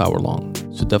half hour long.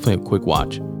 So definitely a quick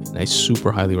watch. And I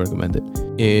super highly recommend it.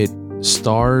 It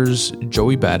stars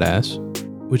Joey Badass,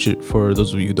 which for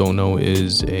those of you who don't know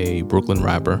is a Brooklyn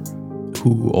rapper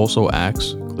who also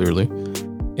acts, clearly.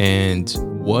 And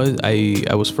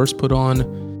I was first put on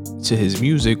to his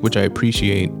music, which I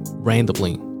appreciate,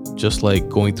 randomly. Just like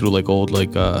going through like old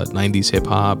 90s hip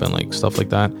hop and like stuff like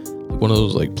that. Like one of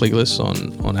those like playlists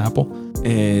on Apple.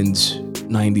 And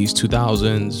 90s,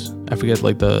 2000s. I forget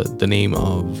like the name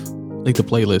of like the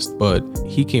playlist, but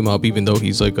he came up, even though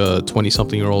he's like a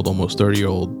 20-something-year-old, almost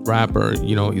 30-year-old rapper.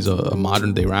 You know, he's a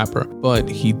modern day rapper, but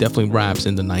he definitely raps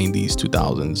in the 90s,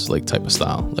 2000s like type of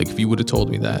style. Like if you would have told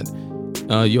me that,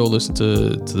 yo, listen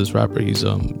to this rapper, he's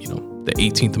the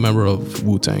 18th member of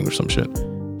Wu-Tang or some shit,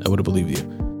 I would have believed you.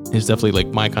 It's definitely like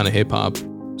my kind of hip hop.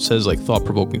 Says like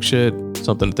thought-provoking shit,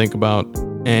 something to think about,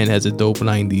 and has a dope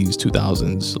 90s,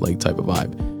 2000s like type of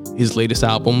vibe. His latest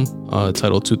album,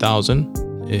 titled 2000,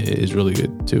 is really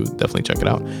good too. Definitely check it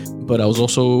out. But I was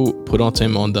also put onto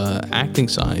him on the acting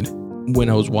side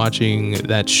when I was watching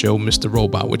that show Mr.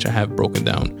 Robot, which I have broken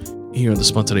down here on the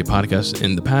Spun Today podcast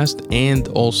in the past. And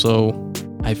also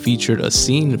I featured a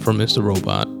scene from Mr.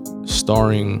 Robot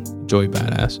starring Joey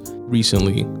Badass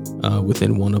recently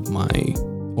within one of my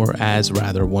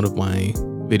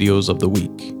videos of the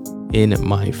week in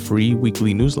my free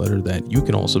weekly newsletter that you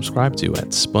can all subscribe to at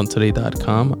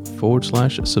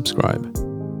spuntoday.com/subscribe.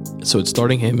 So it's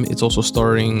starting him. It's also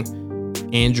starring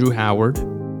Andrew Howard,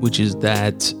 which is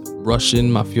that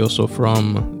Russian mafioso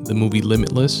from the movie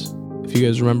Limitless, if you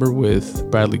guys remember, with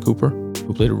Bradley Cooper,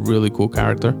 who played a really cool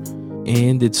character.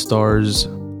 And it stars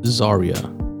Zaria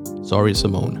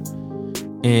Simone.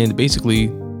 And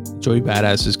basically, Joey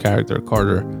Badass's character,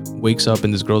 Carter, wakes up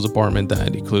in this girl's apartment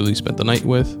that he clearly spent the night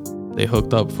with. They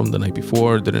hooked up from the night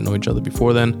before, didn't know each other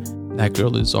before then. That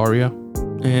girl is Zaria.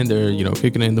 And they're,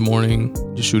 kicking it in the morning,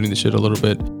 just shooting the shit a little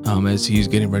bit as he's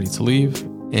getting ready to leave.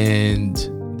 And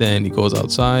then he goes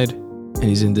outside and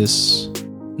he's in this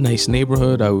nice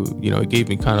neighborhood. It gave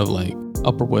me kind of like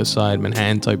Upper West Side,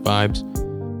 Manhattan type vibes.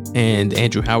 And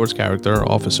Andrew Howard's character,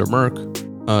 Officer Merk,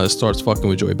 starts fucking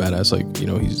with Joey Badass.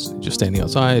 He's just standing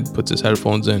outside, puts his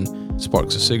headphones in,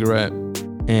 sparks a cigarette,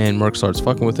 and Merk starts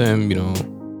fucking with him,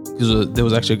 because there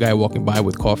was actually a guy walking by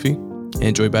with coffee,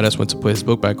 and Joey Badass went to put his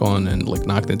book back on and like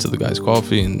knocked into the guy's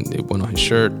coffee, and it went on his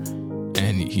shirt,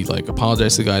 and he like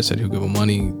apologized to the guy, said he'll give him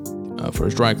money for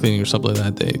his dry cleaning or something like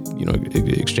that. They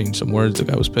exchanged some words. The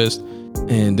guy was pissed,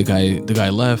 and the guy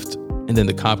left, and then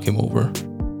the cop came over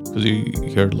because he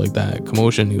heard like that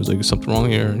commotion. He was like, is something wrong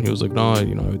here? And he was like, no,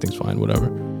 everything's fine, whatever.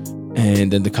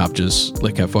 And then the cop just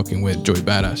like kept fucking with Joey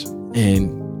Badass,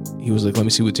 and he was like, let me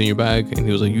see what's in your bag. And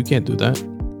he was like, you can't do that.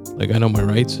 Like, I know my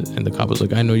rights. And the cop was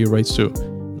like, I know your rights too.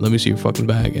 Let me see your fucking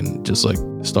bag. And just like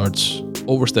starts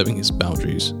overstepping his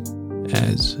boundaries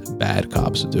as bad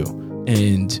cops do.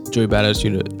 And Joey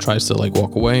Badass, tries to like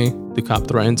walk away. The cop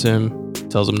threatens him,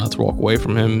 tells him not to walk away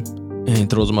from him, and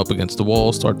throws him up against the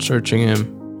wall, starts searching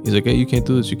him. He's like, hey, you can't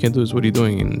do this. You can't do this. What are you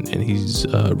doing? And he's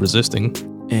resisting.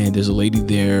 And there's a lady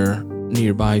there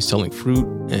nearby selling fruit.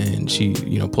 And she,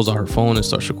 pulls out her phone and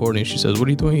starts recording. She says, what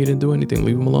are you doing? You didn't do anything.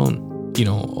 Leave him alone.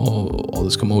 All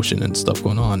this commotion and stuff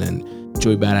going on. And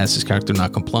Joey Badass's character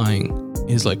not complying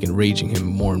is like enraging him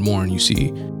more and more. And you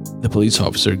see the police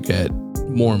officer get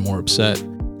more and more upset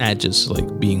at just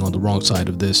like being on the wrong side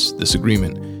of this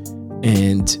agreement.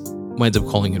 And winds up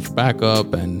calling in for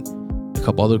backup, and a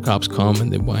couple other cops come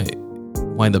and they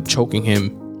wind up choking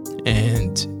him,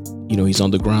 and he's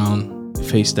on the ground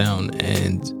face down,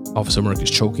 and Officer Merk is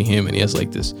choking him, and he has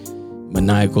like this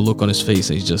maniacal look on his face,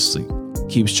 and he just like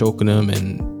keeps choking him.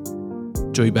 And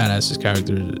Joey Badass's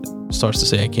character starts to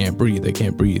say, I can't breathe.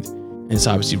 And it's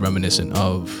obviously reminiscent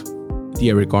of the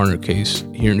Eric Garner case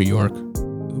here in New York,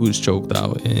 who was choked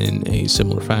out in a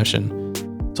similar fashion.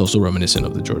 It's also reminiscent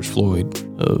of the George Floyd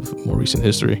of more recent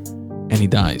history, and he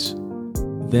dies.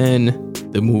 Then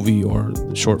the movie, or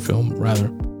the short film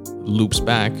rather, loops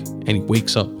back, and he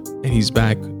wakes up, and he's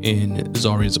back in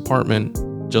Zaria's apartment,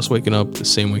 just waking up the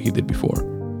same way he did before.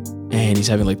 And he's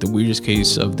having like the weirdest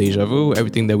case of deja vu.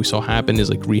 Everything that we saw happen is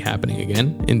like re-happening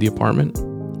again in the apartment.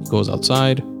 He goes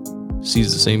outside,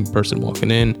 sees the same person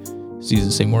walking in, sees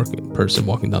the same person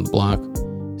walking down the block,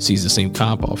 sees the same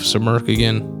cop, Officer Merck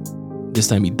again. This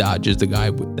time he dodges the guy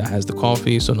that has the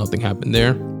coffee, so nothing happened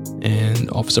there. And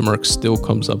Officer Merck still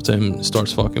comes up to him,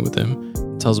 starts fucking with him,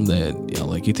 tells him that, you know,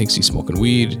 like he thinks he's smoking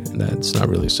weed and that it's not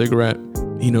really a cigarette.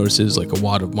 He notices like a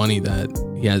wad of money that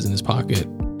he has in his pocket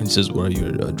and he says, "What, are you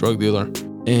a drug dealer?"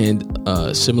 And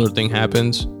a similar thing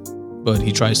happens, but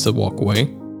he tries to walk away.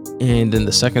 And then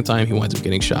the second time he winds up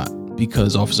getting shot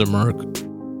because Officer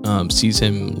Merck sees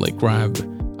him like grab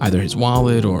either his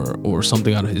wallet or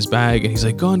something out of his bag, and he's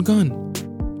like, gun,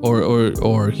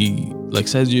 or he like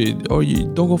says, you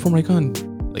don't go for my gun,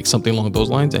 like something along those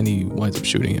lines, and he winds up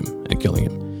shooting him and killing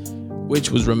him, which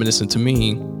was reminiscent to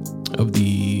me of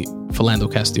the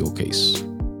Philando Castile case.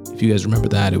 If you guys remember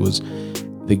that, it was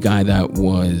the guy that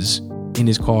was in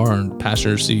his car in the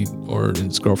passenger seat, or in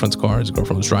his girlfriend's car. His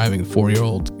girlfriend was driving,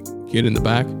 4-year-old kid in the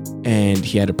back, and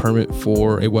he had a permit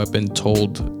for a weapon,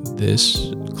 told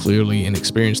this clearly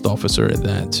inexperienced officer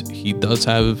that he does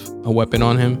have a weapon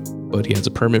on him, but he has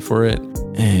a permit for it.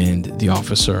 And the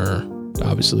officer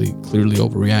obviously clearly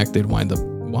overreacted,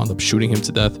 wound up shooting him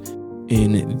to death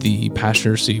in the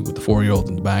passenger seat with the 4-year-old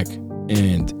in the back,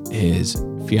 and his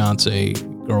fiance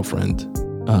girlfriend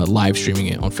live streaming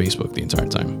it on Facebook the entire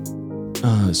time.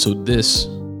 So this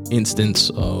instance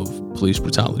of police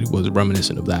brutality was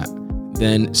reminiscent of that.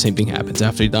 Then same thing happens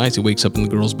after he dies. He wakes up in the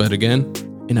girl's bed again,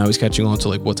 and now he's catching on to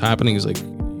like what's happening. He's like,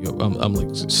 I'm like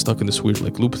stuck in this weird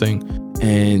like loop thing,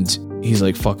 and he's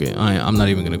like, fuck it, I'm not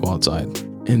even gonna go outside.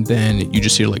 And then you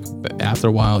just hear like after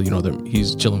a while, you know,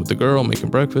 he's chilling with the girl making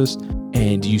breakfast,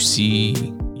 and you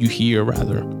hear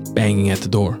banging at the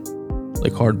door,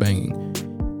 like hard banging,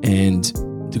 and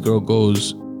the girl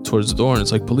goes towards the door and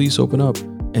it's like, police, open up.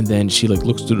 And then she like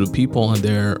looks through the people and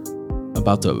they're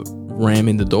about to ram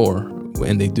in the door,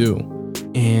 and they do.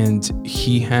 And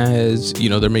he has, you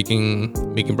know, they're making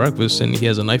breakfast, and he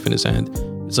has a knife in his hand.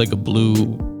 It's like a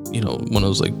blue, you know, one of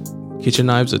those like kitchen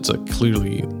knives. It's like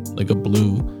clearly like a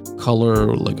blue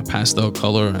color, like a pastel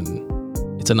color,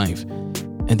 and it's a knife.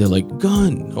 And they're like,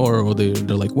 gun, or they're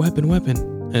like, weapon,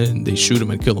 and they shoot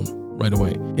him and kill him right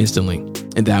away, instantly.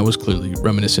 And that was clearly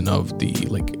reminiscent of the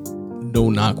like no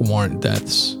knock warrant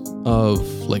deaths of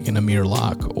like an Amir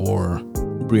Locke or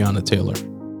Breonna Taylor.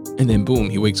 And then boom,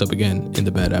 he wakes up again in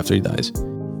the bed after he dies.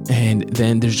 And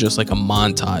then there's just like a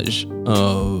montage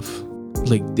of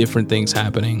like different things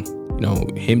happening, you know,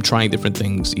 him trying different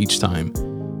things each time,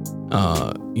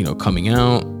 you know, coming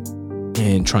out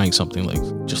and trying something, like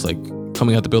just like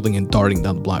coming out the building and darting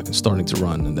down the block and starting to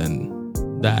run. And then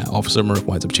that Officer Merck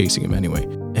winds up chasing him anyway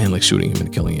and like shooting him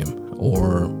and killing him,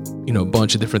 or, you know, a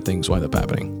bunch of different things wind up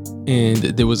happening. And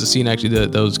there was a scene actually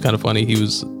that was kind of funny. He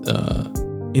was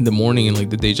in the morning, and like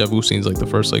the deja vu scenes, like the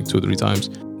first like 2 or 3 times,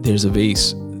 there's a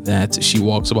vase that she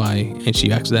walks by and she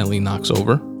accidentally knocks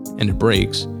over and it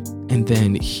breaks. And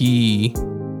then he,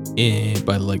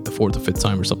 by like the 4th or 5th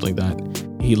time or something like that,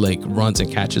 he like runs and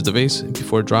catches the vase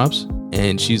before it drops.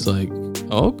 And she's like,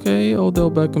 okay, Odell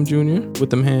Beckham Jr. with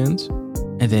them hands.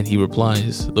 And then he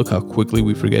replies, look how quickly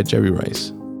we forget Jerry Rice.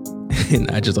 And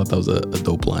I just thought that was a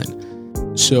dope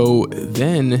line. So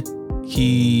then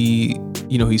he,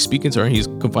 you know, he's speaking to her, he's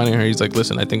confiding her. He's like,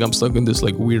 listen, I think I'm stuck in this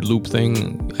like weird loop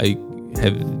thing. I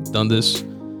have done this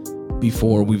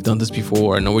before. We've done this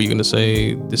before. I know what you're going to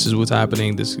say. This is what's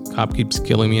happening. This cop keeps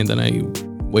killing me. And then I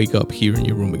wake up here in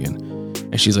your room again.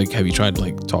 And she's like, have you tried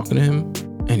like talking to him?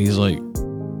 And he's like,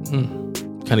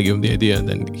 kind of give him the idea. And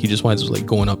then he just winds up like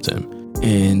going up to him.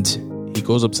 And he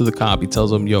goes up to the cop. He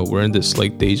tells him, yo, we're in this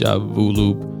like deja vu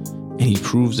loop. And he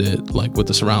proves it like with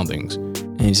the surroundings.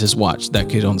 And he says, watch, that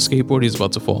kid on the skateboard, he's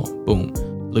about to fall. Boom.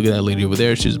 Look at that lady over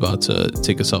there. She's about to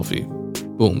take a selfie.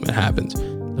 Boom. It happened.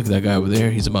 Look at that guy over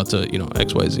there. He's about to, you know,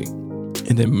 XYZ.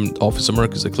 And then Officer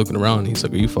Merck is like looking around. He's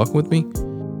like, are you fucking with me?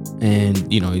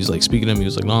 And, you know, he's like speaking to him. He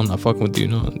was like, no, I'm not fucking with you.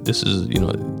 No, this is, you know,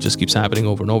 it just keeps happening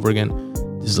over and over again.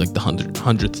 This is like the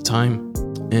 100th time.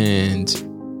 And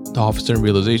the officer in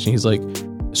realization, he's like,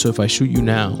 so if I shoot you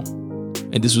now,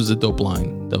 and this was a dope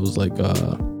line that was like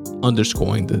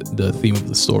underscoring the theme of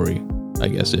the story, I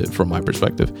guess, from my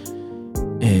perspective.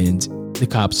 And the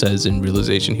cop says in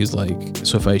realization, he's like,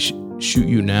 so if I shoot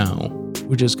you now,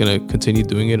 we're just gonna continue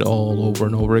doing it all over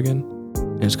and over again.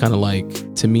 And it's kind of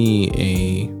like, to me,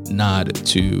 a nod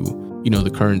to, you know,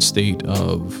 the current state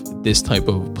of this type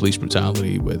of police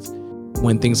brutality, with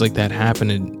when things like that happen,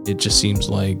 it just seems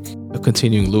like a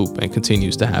continuing loop and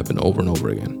continues to happen over and over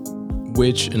again.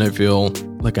 Which, and I feel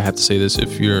like I have to say this,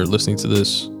 if you're listening to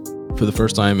this for the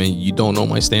first time and you don't know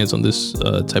my stance on this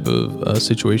type of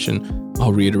situation,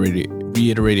 I'll reiterate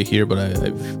it here, but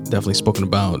I've definitely spoken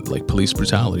about like police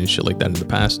brutality and shit like that in the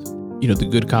past. The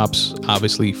good cops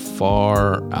obviously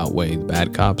far outweigh the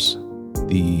bad cops.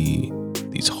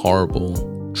 These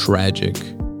horrible, tragic,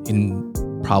 in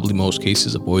probably most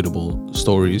cases avoidable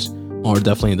stories are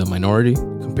definitely in the minority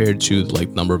compared to like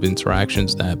number of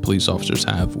interactions that police officers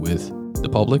have with the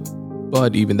public.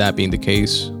 But even that being the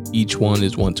case, each one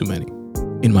is one too many,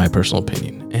 in my personal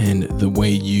opinion. And the way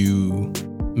you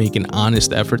make an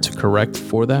honest effort to correct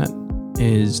for that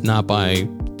is not by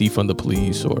defund the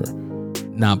police or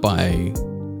not by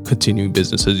continuing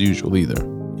business as usual either.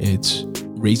 It's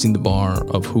raising the bar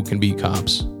of who can be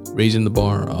cops, raising the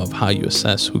bar of how you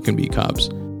assess who can be cops,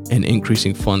 and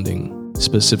increasing funding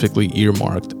specifically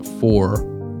earmarked for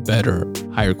better,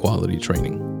 higher quality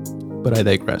training. But I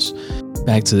digress.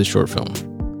 Back to the short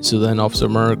film. So then Officer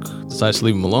Merck decides to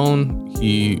leave him alone.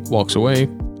 He walks away,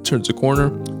 turns a corner,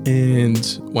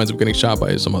 and winds up getting shot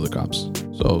by some other cops.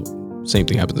 So same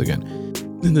thing happens again.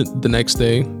 Then the next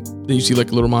day, then you see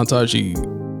like a little montage. He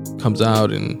comes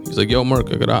out and he's like, "Yo,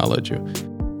 Merck, I gotta holler at you."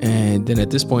 And then at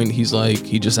this point, he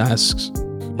just asks,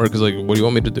 Merck is like, "What do you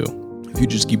want me to do? If you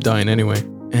just keep dying anyway."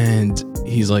 And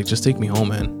he's like, "Just take me home,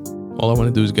 man. All I want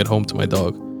to do is get home to my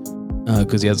dog."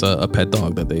 Because he has a pet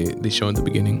dog that they show in the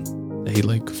beginning that he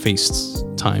like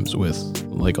FaceTimes with,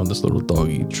 like on this little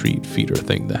doggy treat feeder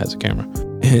thing that has a camera.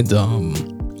 And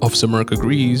Officer Merck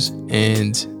agrees,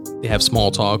 and they have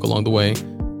small talk along the way.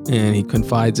 And he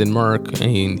confides in Merck,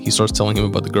 and he starts telling him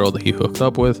about the girl that he hooked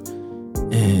up with.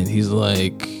 And he's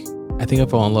like, "I think I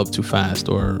fell in love too fast,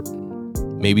 or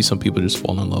maybe some people just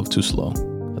fall in love too slow."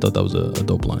 I thought that was a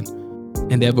dope line.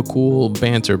 And they have a cool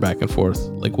banter back and forth,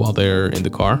 like while they're in the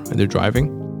car and they're driving,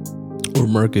 or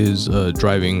Merck is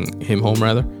driving him home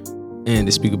rather. And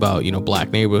they speak about,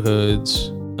 black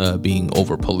neighborhoods being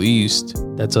over policed.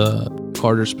 That's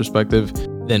Carter's perspective.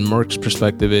 Then Merck's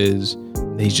perspective is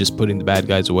he's just putting the bad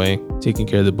guys away, taking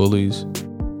care of the bullies,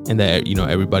 and that,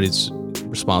 everybody's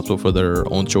responsible for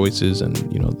their own choices, and,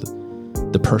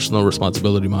 the personal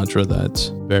responsibility mantra that's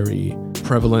very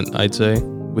prevalent, I'd say,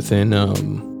 within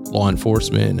law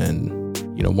enforcement and,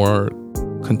 more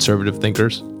conservative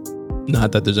thinkers.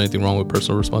 Not that there's anything wrong with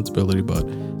personal responsibility, but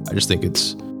I just think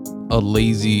it's a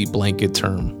lazy blanket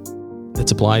term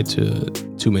that's applied to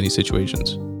too many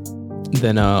situations.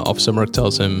 Then Officer Merck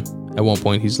tells him at one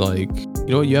point, he's like,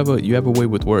 "You have a way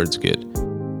with words, kid.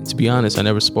 And to be honest, I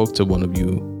never spoke to one of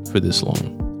you for this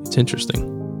long. It's interesting."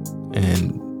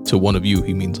 And to one of you,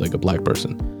 he means like a black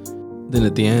person. Then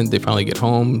at the end, they finally get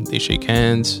home, they shake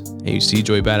hands, and you see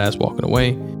Joey Badass walking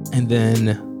away. And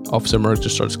then Officer Merck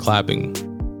just starts clapping,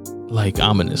 like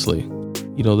ominously.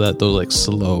 Those like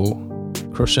slow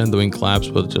crescendoing claps,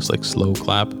 but just like slow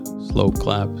clap, slow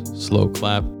clap, slow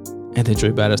clap. And then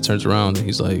Joey Badass turns around and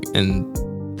he's like, and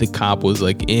the cop was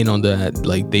like in on that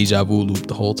like deja vu loop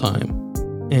the whole time.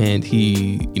 And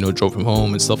he, drove him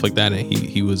home and stuff like that. And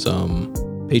he was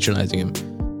patronizing him.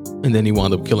 And then he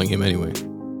wound up killing him anyway.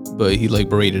 But he like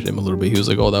berated him a little bit. He was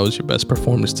like, "Oh, that was your best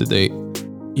performance to date.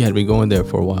 You had been going there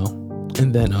for a while."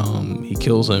 And then he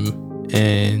kills him,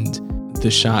 and the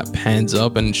shot pans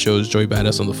up and shows Joey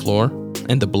Badass on the floor,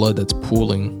 and the blood that's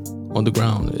pooling on the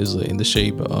ground is in the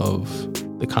shape of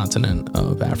the continent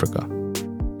of Africa.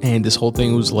 And this whole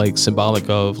thing was like symbolic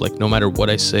of like, no matter what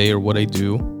I say or what I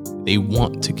do, they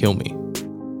want to kill me.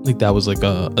 Like that was like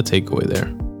a takeaway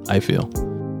there, I feel.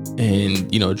 And,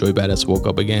 Joey Badass woke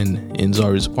up again in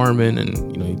Zari's apartment,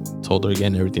 and, he told her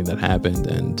again everything that happened.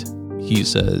 And he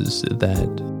says that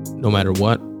no matter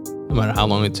what, no matter how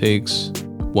long it takes,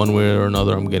 one way or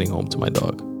another, I'm getting home to my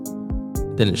dog.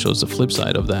 Then it shows the flip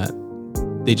side of that.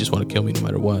 They just want to kill me no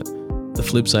matter what. The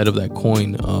flip side of that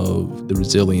coin of the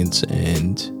resilience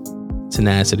and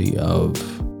tenacity of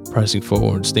pressing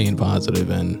forward, staying positive,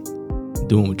 and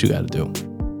doing what you got to do.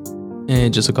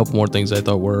 And just a couple more things I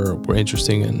thought were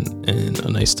interesting and a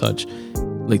nice touch.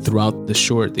 Like throughout the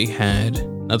short, they had,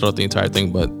 not throughout the entire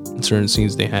thing, but in certain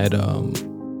scenes, they had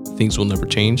Things Will Never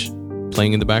Change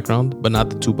playing in the background, but not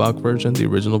the Tupac version, the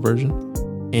original version.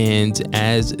 And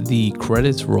as the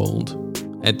credits rolled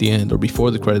at the end, or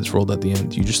before the credits rolled at the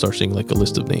end, you just start seeing like a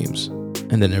list of names.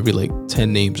 And then every like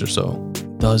 10 names or so,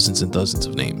 dozens and dozens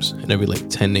of names. And every like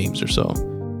 10 names or so,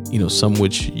 some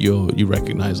which you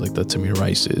recognize, like the Tamir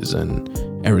Rices and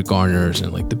Eric Garners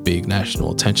and like the big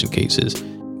national attention cases.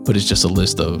 But it's just a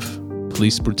list of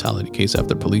police brutality case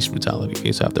after police brutality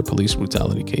case after police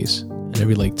brutality case. And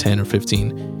every like 10 or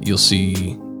 15, you'll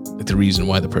see like the reason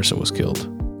why the person was killed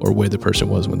or where the person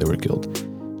was when they were killed.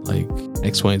 Like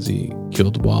X, Y, and Z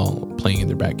killed while playing in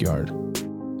their backyard.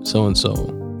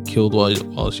 So-and-so killed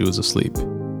while she was asleep.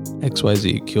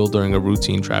 XYZ killed during a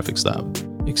routine traffic stop,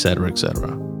 etc.,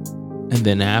 etc. And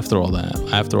then after all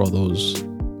those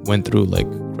went through, like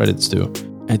credits to,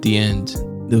 at the end,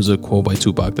 there was a quote by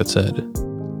Tupac that said,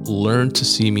 "Learn to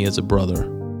see me as a brother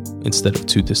instead of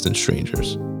two distant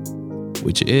strangers,"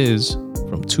 which is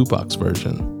from Tupac's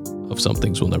version of Some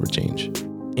Things Will Never Change.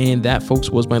 And that, folks,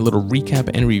 was my little recap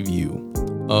and review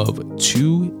of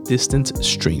Two Distant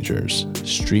Strangers,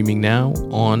 streaming now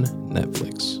on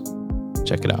Netflix.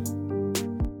 Check it out.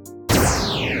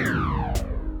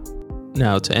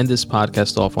 Now, to end this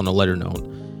podcast off on a lighter note,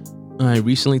 I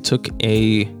recently took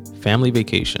a family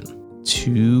vacation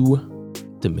to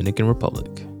Dominican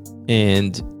Republic.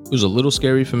 And it was a little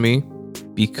scary for me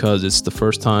because it's the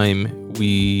first time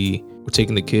we were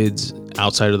taking the kids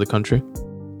outside of the country.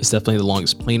 It's definitely the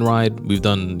longest plane ride. We've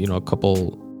done, a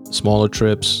couple smaller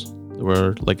trips that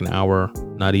were like an hour,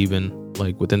 not even,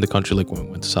 like within the country, like when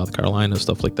we went to South Carolina,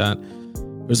 stuff like that.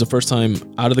 It was the first time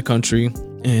out of the country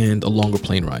and a longer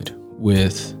plane ride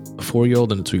with a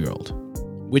 4-year-old and a 2-year-old,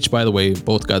 which, by the way,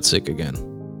 both got sick again.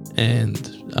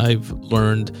 And I've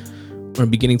learned, or I'm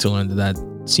beginning to learn, that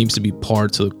seems to be for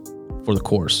the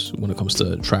course when it comes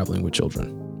to traveling with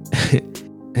children.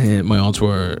 And my aunts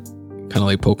were kind of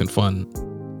like poking fun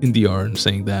in DR and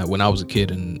saying that when I was a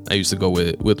kid and I used to go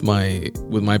with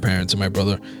my parents and my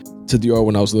brother to DR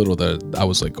when I was little, that I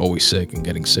was like always sick and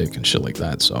getting sick and shit like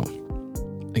that. So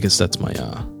I guess that's my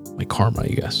karma, I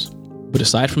guess. But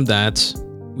aside from that,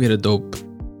 we had a dope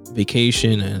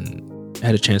vacation and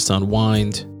had a chance to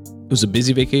unwind. It was a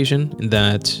busy vacation in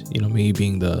that, me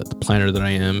being the planner that I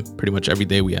am, pretty much every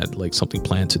day we had like something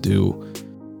planned to do,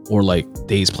 or like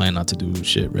days planned not to do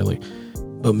shit really.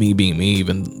 But me being me,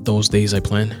 even those days I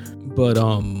plan. But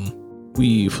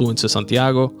we flew into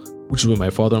Santiago, which is where my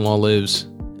father-in-law lives,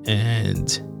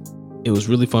 and it was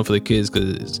really fun for the kids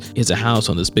because it's a house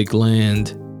on this big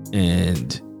land,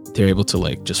 and they're able to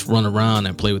like just run around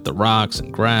and play with the rocks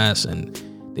and grass, and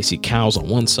they see cows on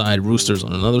one side, roosters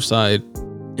on another side,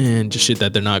 and just shit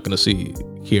that they're not gonna see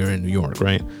here in New York,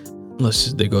 right?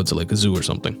 Unless they go to like a zoo or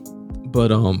something.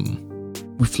 But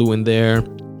we flew in there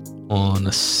on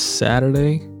a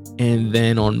Saturday, and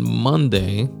then on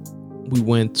Monday we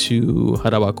went to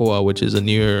Jarabacoa, which is a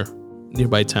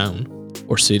nearby town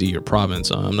or city or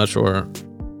province. I'm not sure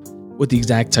what the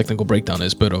exact technical breakdown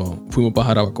is, but fuimos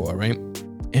para Jarabacoa, right?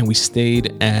 And we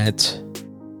stayed at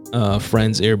a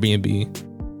friend's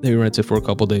Airbnb. They rented for a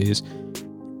couple days,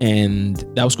 and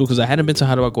that was cool because I hadn't been to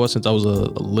Jarabacoa since I was a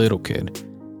little kid.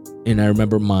 And I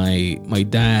remember my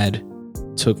dad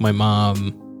took my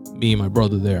mom, me and my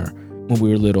brother there when we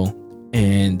were little,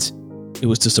 and it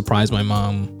was to surprise my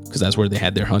mom because that's where they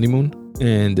had their honeymoon.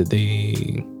 And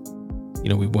they,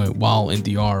 we went while in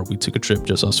DR. We took a trip,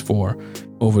 just us four,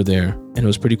 over there, and it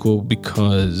was pretty cool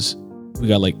because we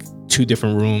got like 2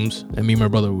 different rooms, and me and my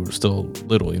brother were still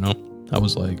little. I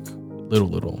was like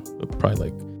little,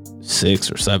 probably like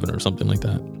 6 or 7 or something like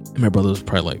that, and my brother was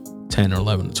probably like 10 or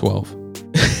 11 or 12.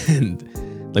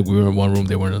 And like we were in one room,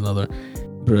 they were in another.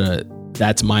 But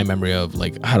that's my memory of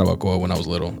like Jarabacoa when I was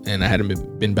little, and I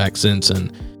hadn't been back since.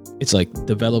 And it's like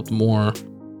developed more.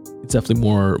 It's definitely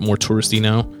more touristy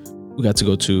now. We got to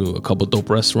go to a couple dope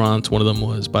restaurants. One of them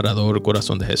was Parador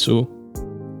Corazón de Jesús,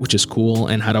 which is cool.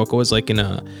 And Jarabacoa is like in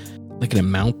a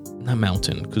not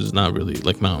mountain, because it's not really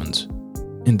like mountains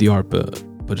in DR,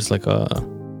 but it's like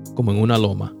como en una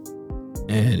loma,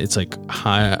 and it's like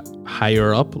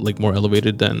higher up, like more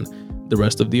elevated than the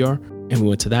rest of DR. And we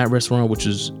went to that restaurant, which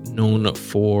is known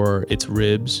for its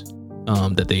ribs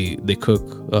that they cook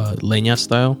leña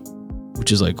style,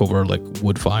 which is like over like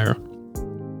wood fire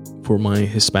for my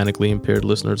Hispanically impaired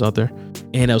listeners out there.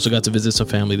 And I also got to visit some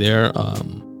family there.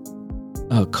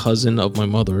 A cousin of my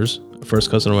mother's,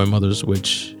 first cousin of my mother's,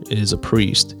 which is a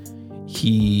priest.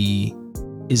 He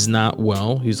is not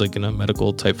well. He's like in a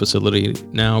medical type facility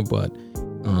now, but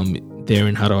there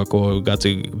in Jarabacoa, we got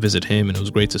to visit him, and it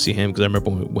was great to see him because I remember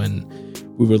when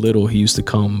we were little, he used to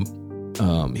come.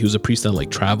 He was a priest that like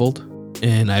traveled,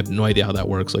 and I have no idea how that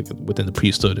works, like within the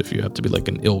priesthood, if you have to be like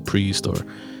an ill priest or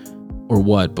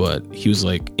what. But he was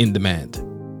like in demand.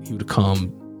 He would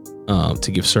come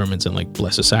to give sermons and like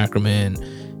bless the sacrament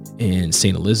and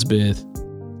Saint Elizabeth.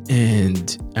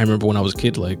 And I remember when I was a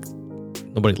kid, like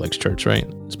nobody likes church,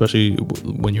 right? Especially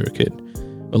when you're a kid.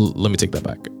 Well, let me take that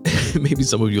back. Maybe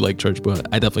some of you like church, but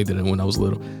I definitely didn't when I was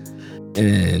little.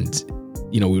 And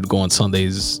we would go on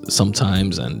Sundays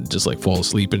sometimes and just like fall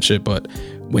asleep and shit. But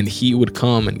when he would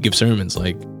come and give sermons,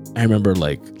 like I remember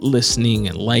like listening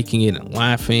and liking it and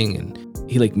laughing,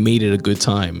 and he like made it a good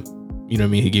time. You know what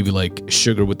I mean? He gave you like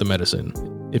sugar with the medicine,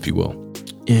 if you will.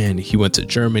 And he went to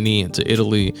Germany and to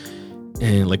Italy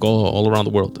and like all around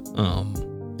the world.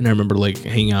 And I remember like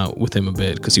hanging out with him a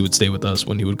bit because he would stay with us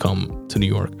when he would come to New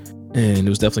York. and it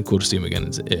was definitely cool to see him again.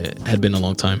 It had been a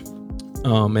long time.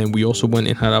 And we also went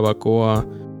in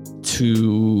Jarabacoa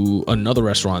to another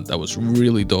restaurant that was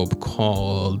really dope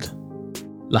called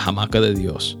La Hamaca de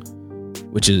Dios,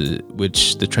 which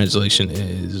the translation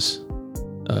is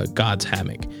God's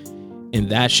hammock. And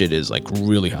that shit is like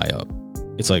really high up.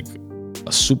 It's like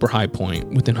a super high point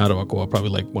within Jarabacoa, probably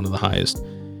like one of the highest.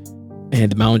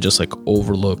 And the mountain just like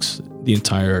overlooks the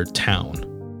entire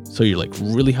town. So you're like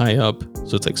really high up.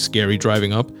 So it's like scary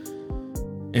driving up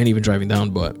and even driving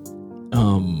down, but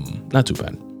not too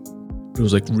bad. It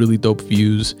was like really dope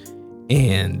views,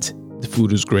 and the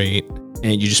food was great,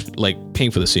 and you just like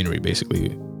paying for the scenery basically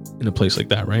in a place like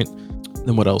that, right?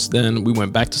 Then what else? Then we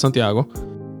went back to Santiago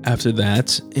after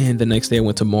that, and the next day I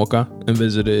went to Moca and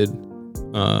visited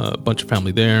a bunch of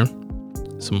family there.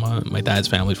 Some my dad's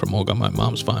family from Moca, my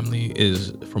mom's family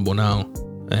is from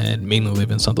Bonao, and mainly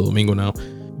live in Santo Domingo now.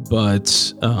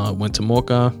 But went to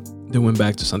Moca, then went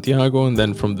back to Santiago, and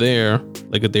then from there,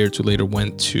 like a day or two later,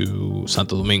 went to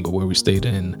Santo Domingo, where we stayed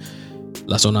in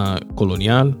La Zona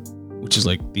Colonial, which is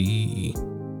like the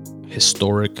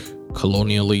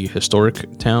colonially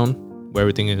historic town, where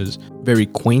everything is very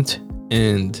quaint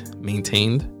and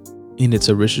maintained in its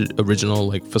original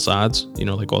like facades, you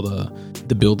know, like all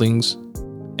the buildings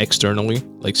externally,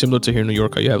 like similar to here in New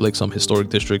York, how you have like some historic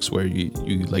districts where you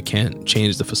like can't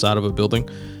change the facade of a building,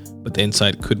 but the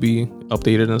inside could be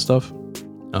updated and stuff.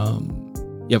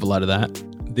 You have a lot of that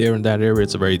there in that area.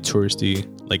 It's a very touristy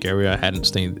like area. I hadn't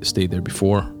stayed there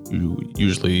before. You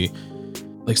usually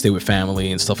like stay with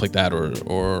family and stuff like that,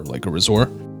 or like a resort.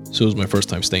 So it was my first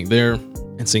time staying there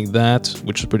and seeing that,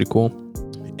 which was pretty cool.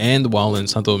 And while in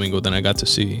Santo Domingo, then I got to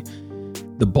see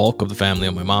the bulk of the family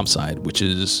on my mom's side, which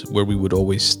is where we would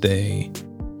always stay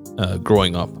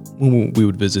growing up. When we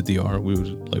would visit DR, we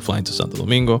would like fly into Santo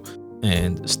Domingo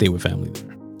and stay with family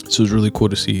there. So it was really cool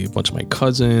to see a bunch of my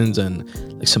cousins and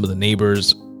like some of the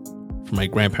neighbors from my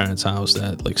grandparents' house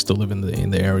that like still live in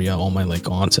the area. All my like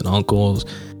aunts and uncles,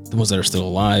 the ones that are still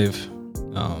alive.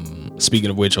 Speaking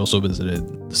of which, also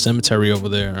visited the cemetery over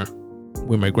there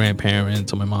with my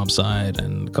grandparents on my mom's side,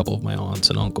 and a couple of my aunts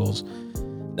and uncles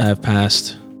that have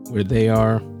passed where they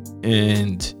are,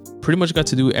 and pretty much got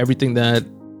to do everything that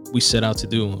we set out to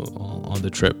do on the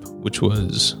trip, which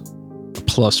was a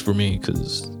plus for me,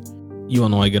 because you all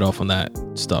know I get off on that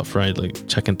stuff, right? Like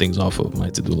checking things off of my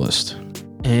to-do list.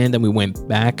 And then we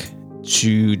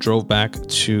drove back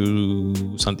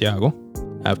to Santiago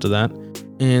after that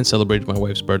and celebrated my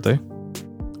wife's birthday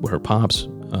with her pops,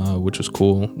 which was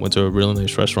cool. Went to a really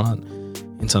nice restaurant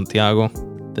in Santiago.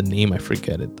 The name, I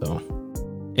forget it though.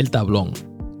 El Tablón.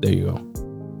 There you go.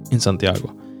 In Santiago.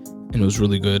 And it was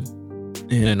really good.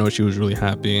 And I know she was really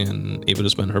happy and able to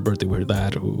spend her birthday with her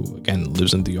dad, who again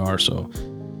lives in DR, so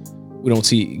we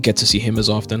don't get to see him as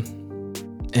often.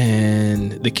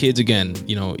 And the kids, again,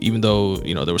 you know, even though,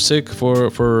 you know, they were sick for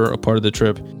a part of the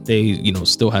trip, they, you know,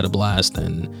 still had a blast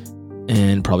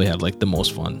and probably had like the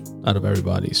most fun out of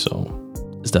everybody. So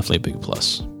it's definitely a big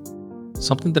plus.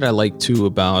 Something that I like too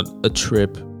about a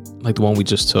trip like the one we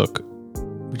just took,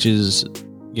 which is,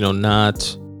 you know,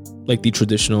 not like the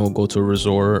traditional go to a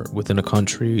resort within a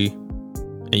country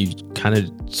and you kind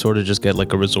of sort of just get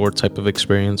like a resort type of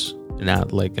experience and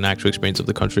not like an actual experience of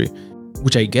the country,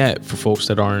 which I get for folks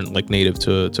that aren't like native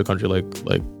to a country like,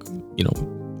 you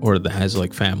know, or that has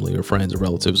like family or friends or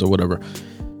relatives or whatever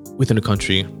within a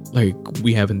country like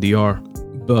we have in DR.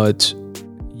 But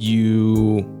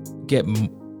you get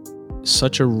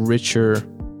such a richer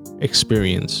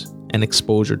experience and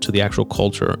exposure to the actual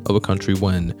culture of a country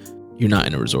when you're not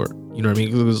in a resort. You know what I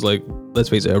mean? Because like, let's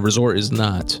face it, a resort is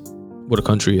not what a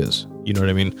country is. You know what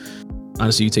I mean?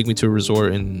 Honestly, you take me to a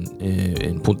resort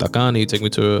in Punta Cana, you take me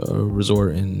to a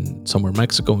resort in somewhere in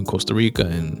Mexico, in Costa Rica,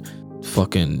 and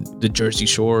fucking the Jersey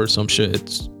Shore or some shit.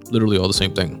 It's literally all the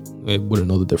same thing. I wouldn't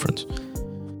know the difference.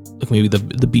 Like maybe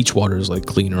the beach water is like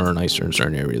cleaner or nicer in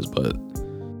certain areas, but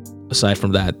aside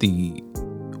from that, the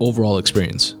overall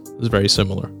experience is very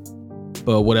similar.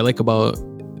 But what I like about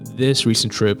this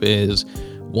recent trip is,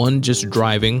 one, just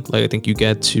driving. Like I think you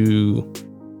get to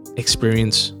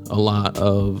experience a lot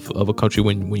of a country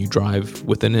when you drive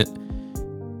within it,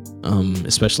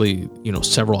 especially, you know,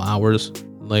 several hours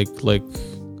like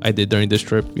I did during this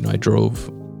trip. You know, I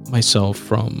drove myself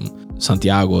from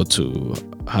Santiago to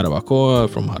Jarabacoa,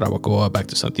 from Jarabacoa back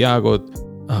to Santiago.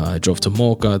 I drove to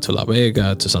Moca, to La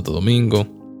Vega, to Santo Domingo,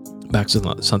 back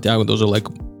to Santiago. Those are like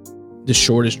the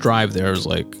shortest drive there is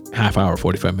like half hour,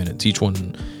 45 minutes. Each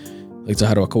one, like to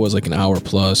Jarabacoa was like an hour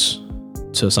plus,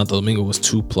 to Santo Domingo was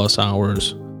 2+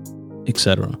 hours,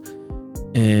 etc.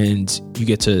 And you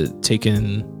get to take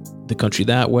in the country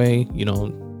that way, you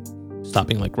know,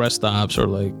 stopping like rest stops or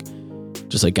like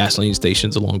just like gasoline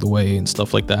stations along the way and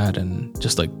stuff like that, and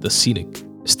just like the scenic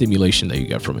stimulation that you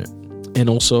get from it. And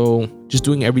also just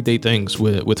doing everyday things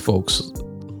with folks.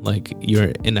 Like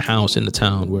you're in the house in the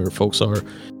town where folks are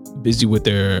busy with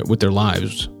their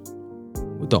lives,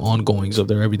 with the ongoings of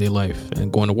their everyday life,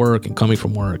 and going to work and coming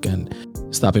from work and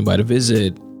stopping by to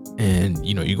visit. And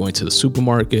you know, you're going to the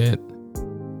supermarket,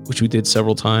 which we did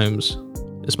several times,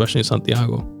 especially in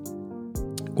Santiago,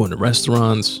 going to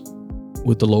restaurants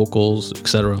with the locals,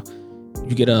 etc.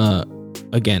 You get a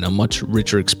much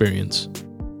richer experience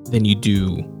than you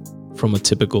do from a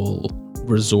typical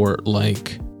resort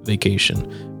like vacation,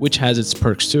 which has its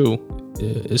perks too,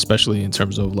 especially in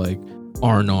terms of like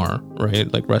R&R,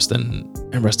 right? Like rest and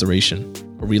restoration,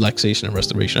 or relaxation and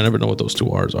restoration. I never know what those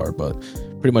two R's are, but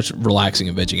pretty much relaxing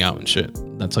and vegging out and shit.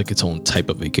 That's like its own type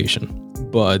of vacation.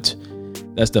 But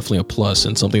that's definitely a plus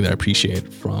and something that I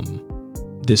appreciate from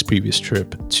this previous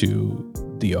trip to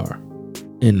DR.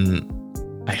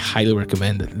 And I highly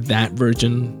recommend that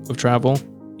version of travel,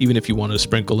 even if you want to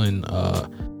sprinkle in a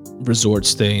resort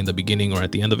stay in the beginning or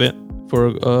at the end of it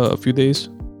for a few days.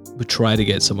 But try to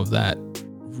get some of that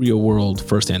real world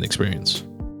firsthand experience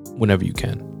whenever you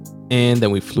can. And then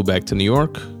we flew back to New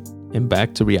York and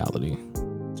back to reality.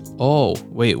 Oh,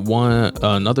 wait,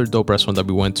 another dope restaurant that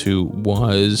we went to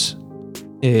was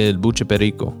El Buche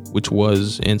Perico, which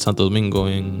was in Santo Domingo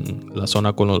in La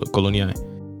Zona Colonial.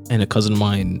 And a cousin of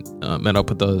mine met up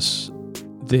with us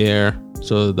there,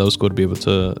 so that was good to be able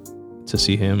to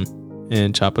see him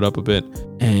and chop it up a bit.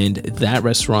 And that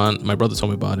restaurant, my brother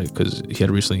told me about it because he had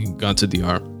recently gone to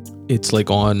DR. It's like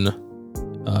on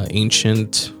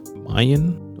ancient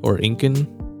Mayan or Incan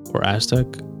or Aztec,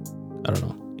 I don't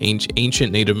know,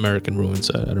 ancient Native American ruins.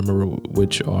 I don't remember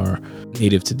which are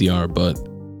native to DR, but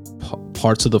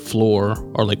parts of the floor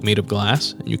are like made of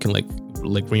glass, and you can like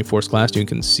reinforced glass, and you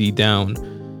can see down,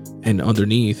 and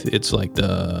underneath it's like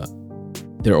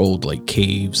their old like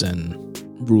caves and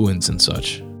ruins and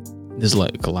such. There's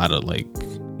like a lot of like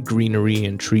greenery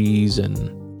and trees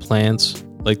and plants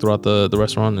like throughout the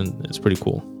restaurant, and it's pretty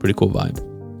cool vibe.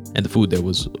 And the food there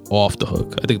was off the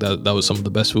hook. I think that was some of the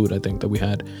best food I think that we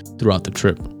had throughout the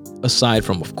trip, aside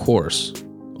from, of course,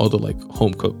 all the like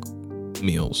home cooked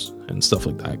meals and stuff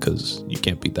like that, because you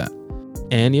can't beat that.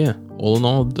 And yeah, all in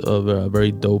all, a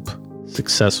very dope,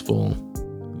 successful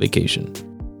vacation.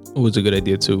 It was a good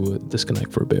idea to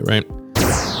disconnect for a bit, right?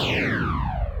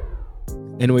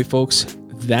 Anyway, folks,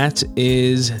 that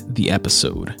is the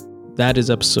episode. That is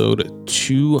episode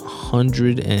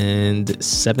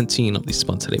 217 of the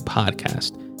Spun Today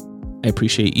podcast. I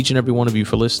appreciate each and every one of you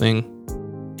for listening,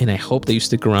 and I hope that you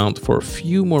stick around for a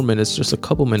few more minutes, just a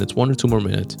couple minutes, 1 or 2 more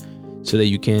minutes, so that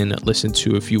you can listen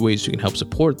to a few ways you can help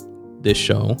support this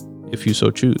show if you so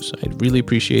choose. I'd really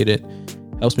appreciate it.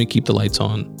 Helps me keep the lights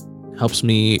on, helps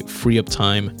me free up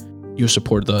time. Your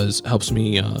support helps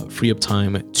me free up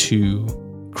time to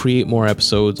create more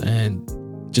episodes and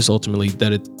just ultimately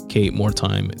dedicate more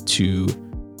time to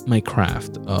my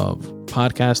craft of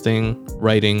podcasting,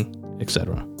 writing,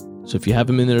 etc. So if you have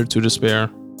a minute or two to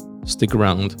spare, stick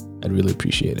around. I'd really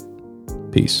appreciate it.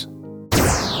 Peace.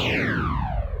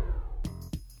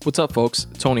 What's up, folks?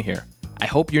 Tony here. I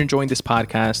hope you're enjoying this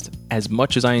podcast as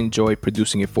much as I enjoy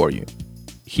producing it for you.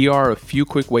 Here are a few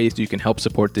quick ways you can help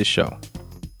support this show.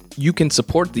 You can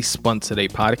support the Spun Today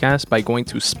podcast by going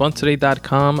to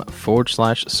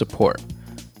spuntoday.com/support.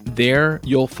 There,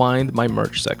 you'll find my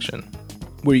merch section,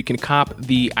 where you can cop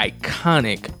the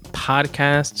iconic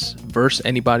Podcasts vs.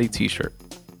 Anybody t-shirt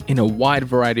in a wide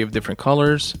variety of different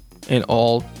colors and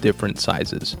all different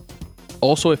sizes.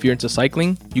 Also, if you're into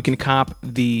cycling, you can cop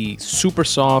the super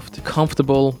soft,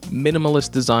 comfortable,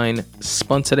 minimalist design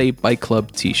Spun Today Bike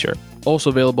Club t-shirt.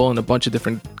 Also available in a bunch of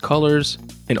different colors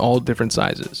in all different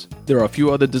sizes. There are a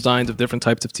few other designs of different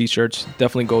types of t-shirts.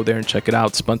 Definitely go there and check it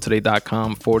out.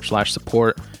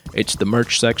 spuntoday.com/support. It's the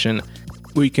merch section,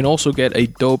 where you can also get a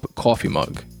dope coffee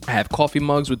mug. I have coffee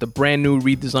mugs with the brand new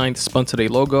redesigned Spun Today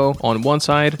logo on one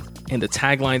side and the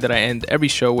tagline that I end every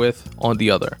show with on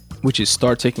the other, which is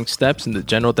start taking steps in the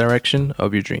general direction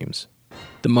of your dreams.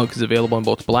 The mug is available in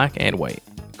both black and white,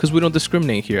 because we don't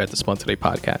discriminate here at the Spun Today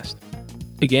podcast.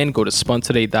 Again, go to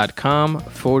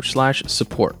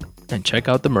spuntoday.com/support and check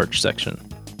out the merch section.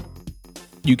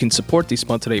 You can support the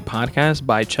Spun Today podcast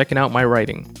by checking out my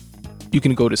writing. You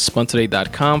can go to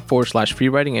spuntoday.com/free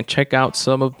writing and check out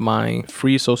some of my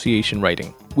free association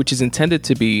writing, which is intended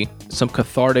to be some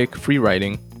cathartic free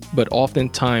writing, but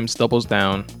oftentimes doubles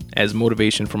down as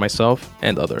motivation for myself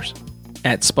and others.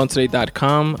 At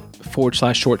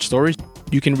spuntoday.com/short stories,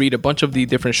 you can read a bunch of the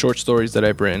different short stories that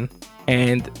I've written,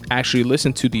 and actually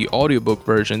listen to the audiobook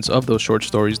versions of those short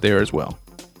stories there as well.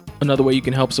 Another way you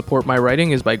can help support my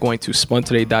writing is by going to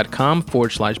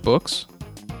spuntoday.com/books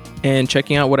and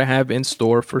checking out what I have in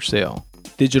store for sale.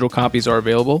 Digital copies are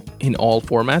available in all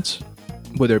formats,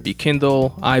 whether it be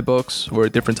Kindle, iBooks, or a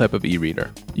different type of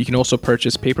e-reader. You can also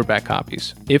purchase paperback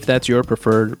copies if that's your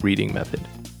preferred reading method.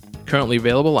 Currently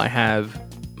available, I have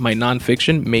my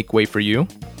nonfiction, Make Way for You,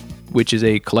 which is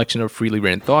a collection of freely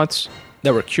written thoughts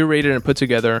that were curated and put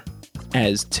together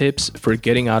as tips for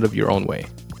getting out of your own way.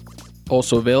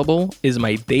 Also available is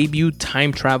my debut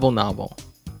time travel novel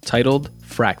titled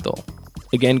Fractal.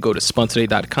 Again, go to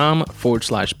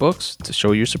spuntoday.com/books to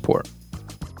show your support.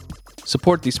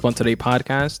 Support the Spun Today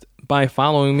podcast by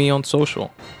following me on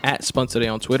social at Spun Today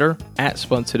on Twitter, at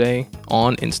Spun Today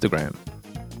on Instagram.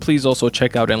 Please also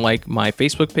check out and like my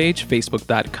Facebook page,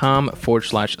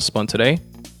 facebook.com/Spun Today,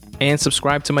 and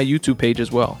subscribe to my YouTube page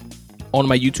as well. On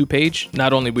my YouTube page,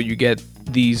 not only will you get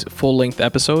these full-length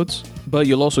episodes, but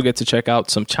you'll also get to check out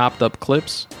some chopped up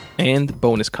clips and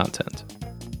bonus content.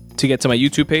 To get to my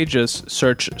YouTube page, just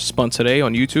search Spun Today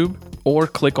on YouTube or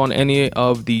click on any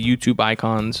of the YouTube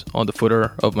icons on the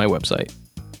footer of my website.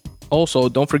 Also,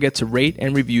 don't forget to rate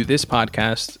and review this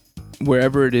podcast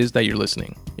wherever it is that you're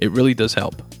listening. It really does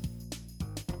help.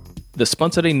 The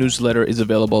Spun Today newsletter is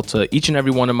available to each and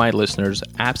every one of my listeners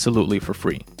absolutely for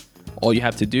free. All you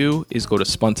have to do is go to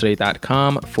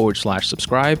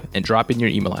spuntoday.com/subscribe and drop in your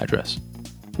email address.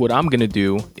 What I'm going to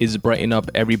do is brighten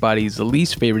up everybody's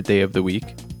least favorite day of the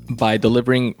week by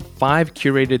delivering 5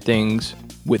 curated things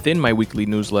within my weekly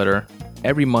newsletter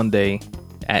every Monday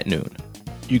at noon.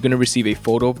 You're going to receive a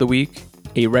photo of the week,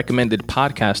 a recommended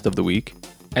podcast of the week.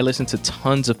 I listen to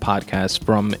tons of podcasts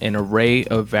from an array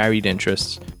of varied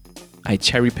interests. I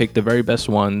cherry pick the very best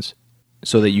ones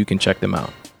so that you can check them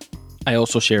out. I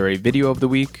also share a video of the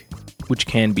week, which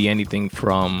can be anything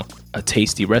from a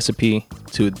tasty recipe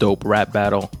to a dope rap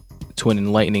battle to an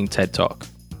enlightening TED Talk.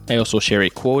 I also share a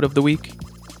quote of the week.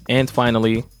 And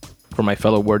finally, for my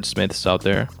fellow wordsmiths out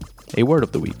there, a word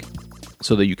of the week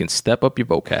so that you can step up your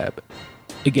vocab.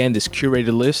 Again, this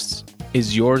curated list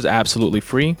is yours absolutely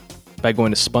free by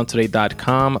going to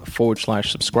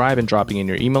spuntoday.com/subscribe and dropping in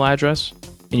your email address,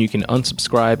 and you can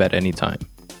unsubscribe at any time.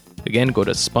 Again, go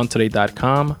to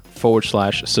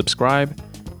spuntoday.com/subscribe,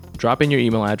 drop in your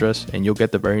email address, and you'll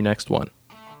get the very next one.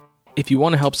 If you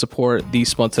want to help support the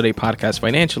Spun Today podcast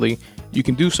financially, you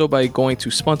can do so by going to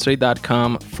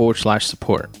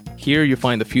spuntoday.com/support. Here you'll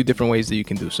find a few different ways that you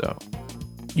can do so.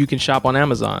 You can shop on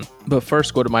Amazon, but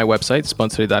first go to my website,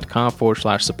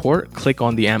 spuntoday.com/support, click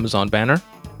on the Amazon banner,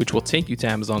 which will take you to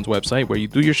Amazon's website where you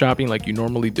do your shopping like you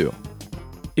normally do.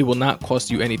 It will not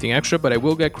cost you anything extra, but I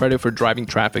will get credit for driving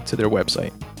traffic to their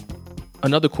website.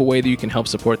 Another cool way that you can help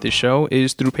support this show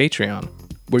is through Patreon,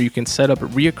 where you can set up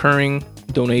reoccurring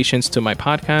donations to my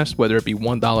podcast, whether it be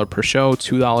 $1 per show,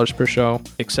 $2 per show,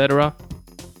 etc.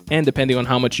 And depending on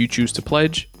how much you choose to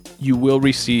pledge, you will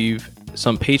receive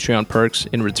some Patreon perks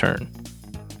in return.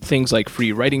 Things like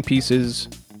free writing pieces,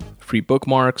 free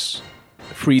bookmarks,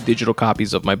 free digital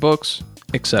copies of my books,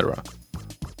 etc.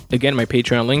 Again, my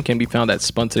Patreon link can be found at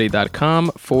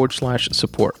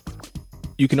spuntoday.com/support.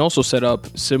 You can also set up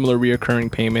similar reoccurring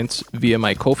payments via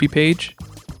my Ko-fi page.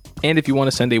 And if you want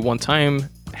to send a one-time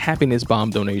happiness bomb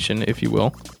donation, if you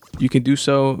will, you can do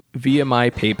so via my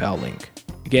PayPal link.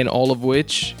 Again, all of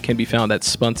which can be found at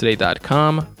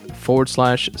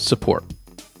spuntoday.com/support.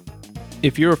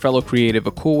 If you're a fellow creative,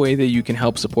 a cool way that you can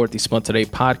help support the Spun Today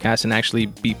podcast and actually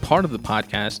be part of the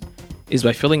podcast is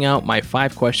by filling out my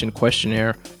 5-question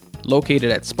questionnaire located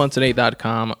at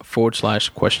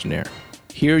spuntoday.com/questionnaire.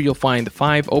 Here you'll find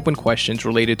 5 open questions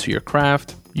related to your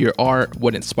craft, your art,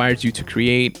 what inspires you to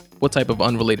create, what type of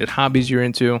unrelated hobbies you're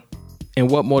into,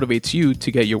 and what motivates you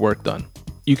to get your work done.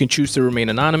 You can choose to remain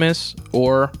anonymous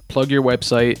or plug your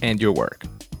website and your work.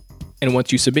 And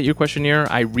once you submit your questionnaire,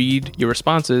 I read your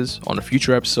responses on a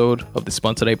future episode of the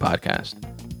Spun Today podcast.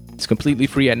 It's completely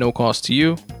free at no cost to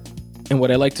you. And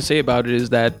what I like to say about it is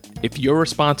that if your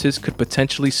responses could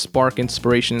potentially spark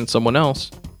inspiration in someone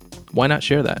else, why not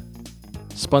share that?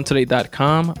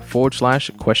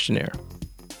 spuntoday.com/questionnaire.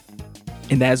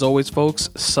 And as always, folks,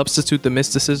 substitute the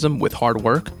mysticism with hard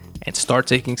work and start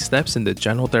taking steps in the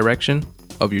general direction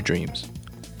of your dreams.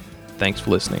 Thanks for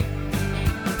listening.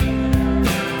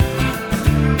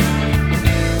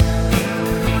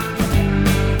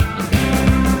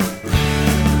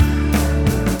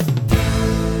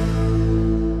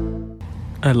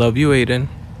 I love you, Aiden.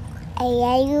 I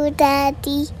love you,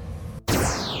 Daddy.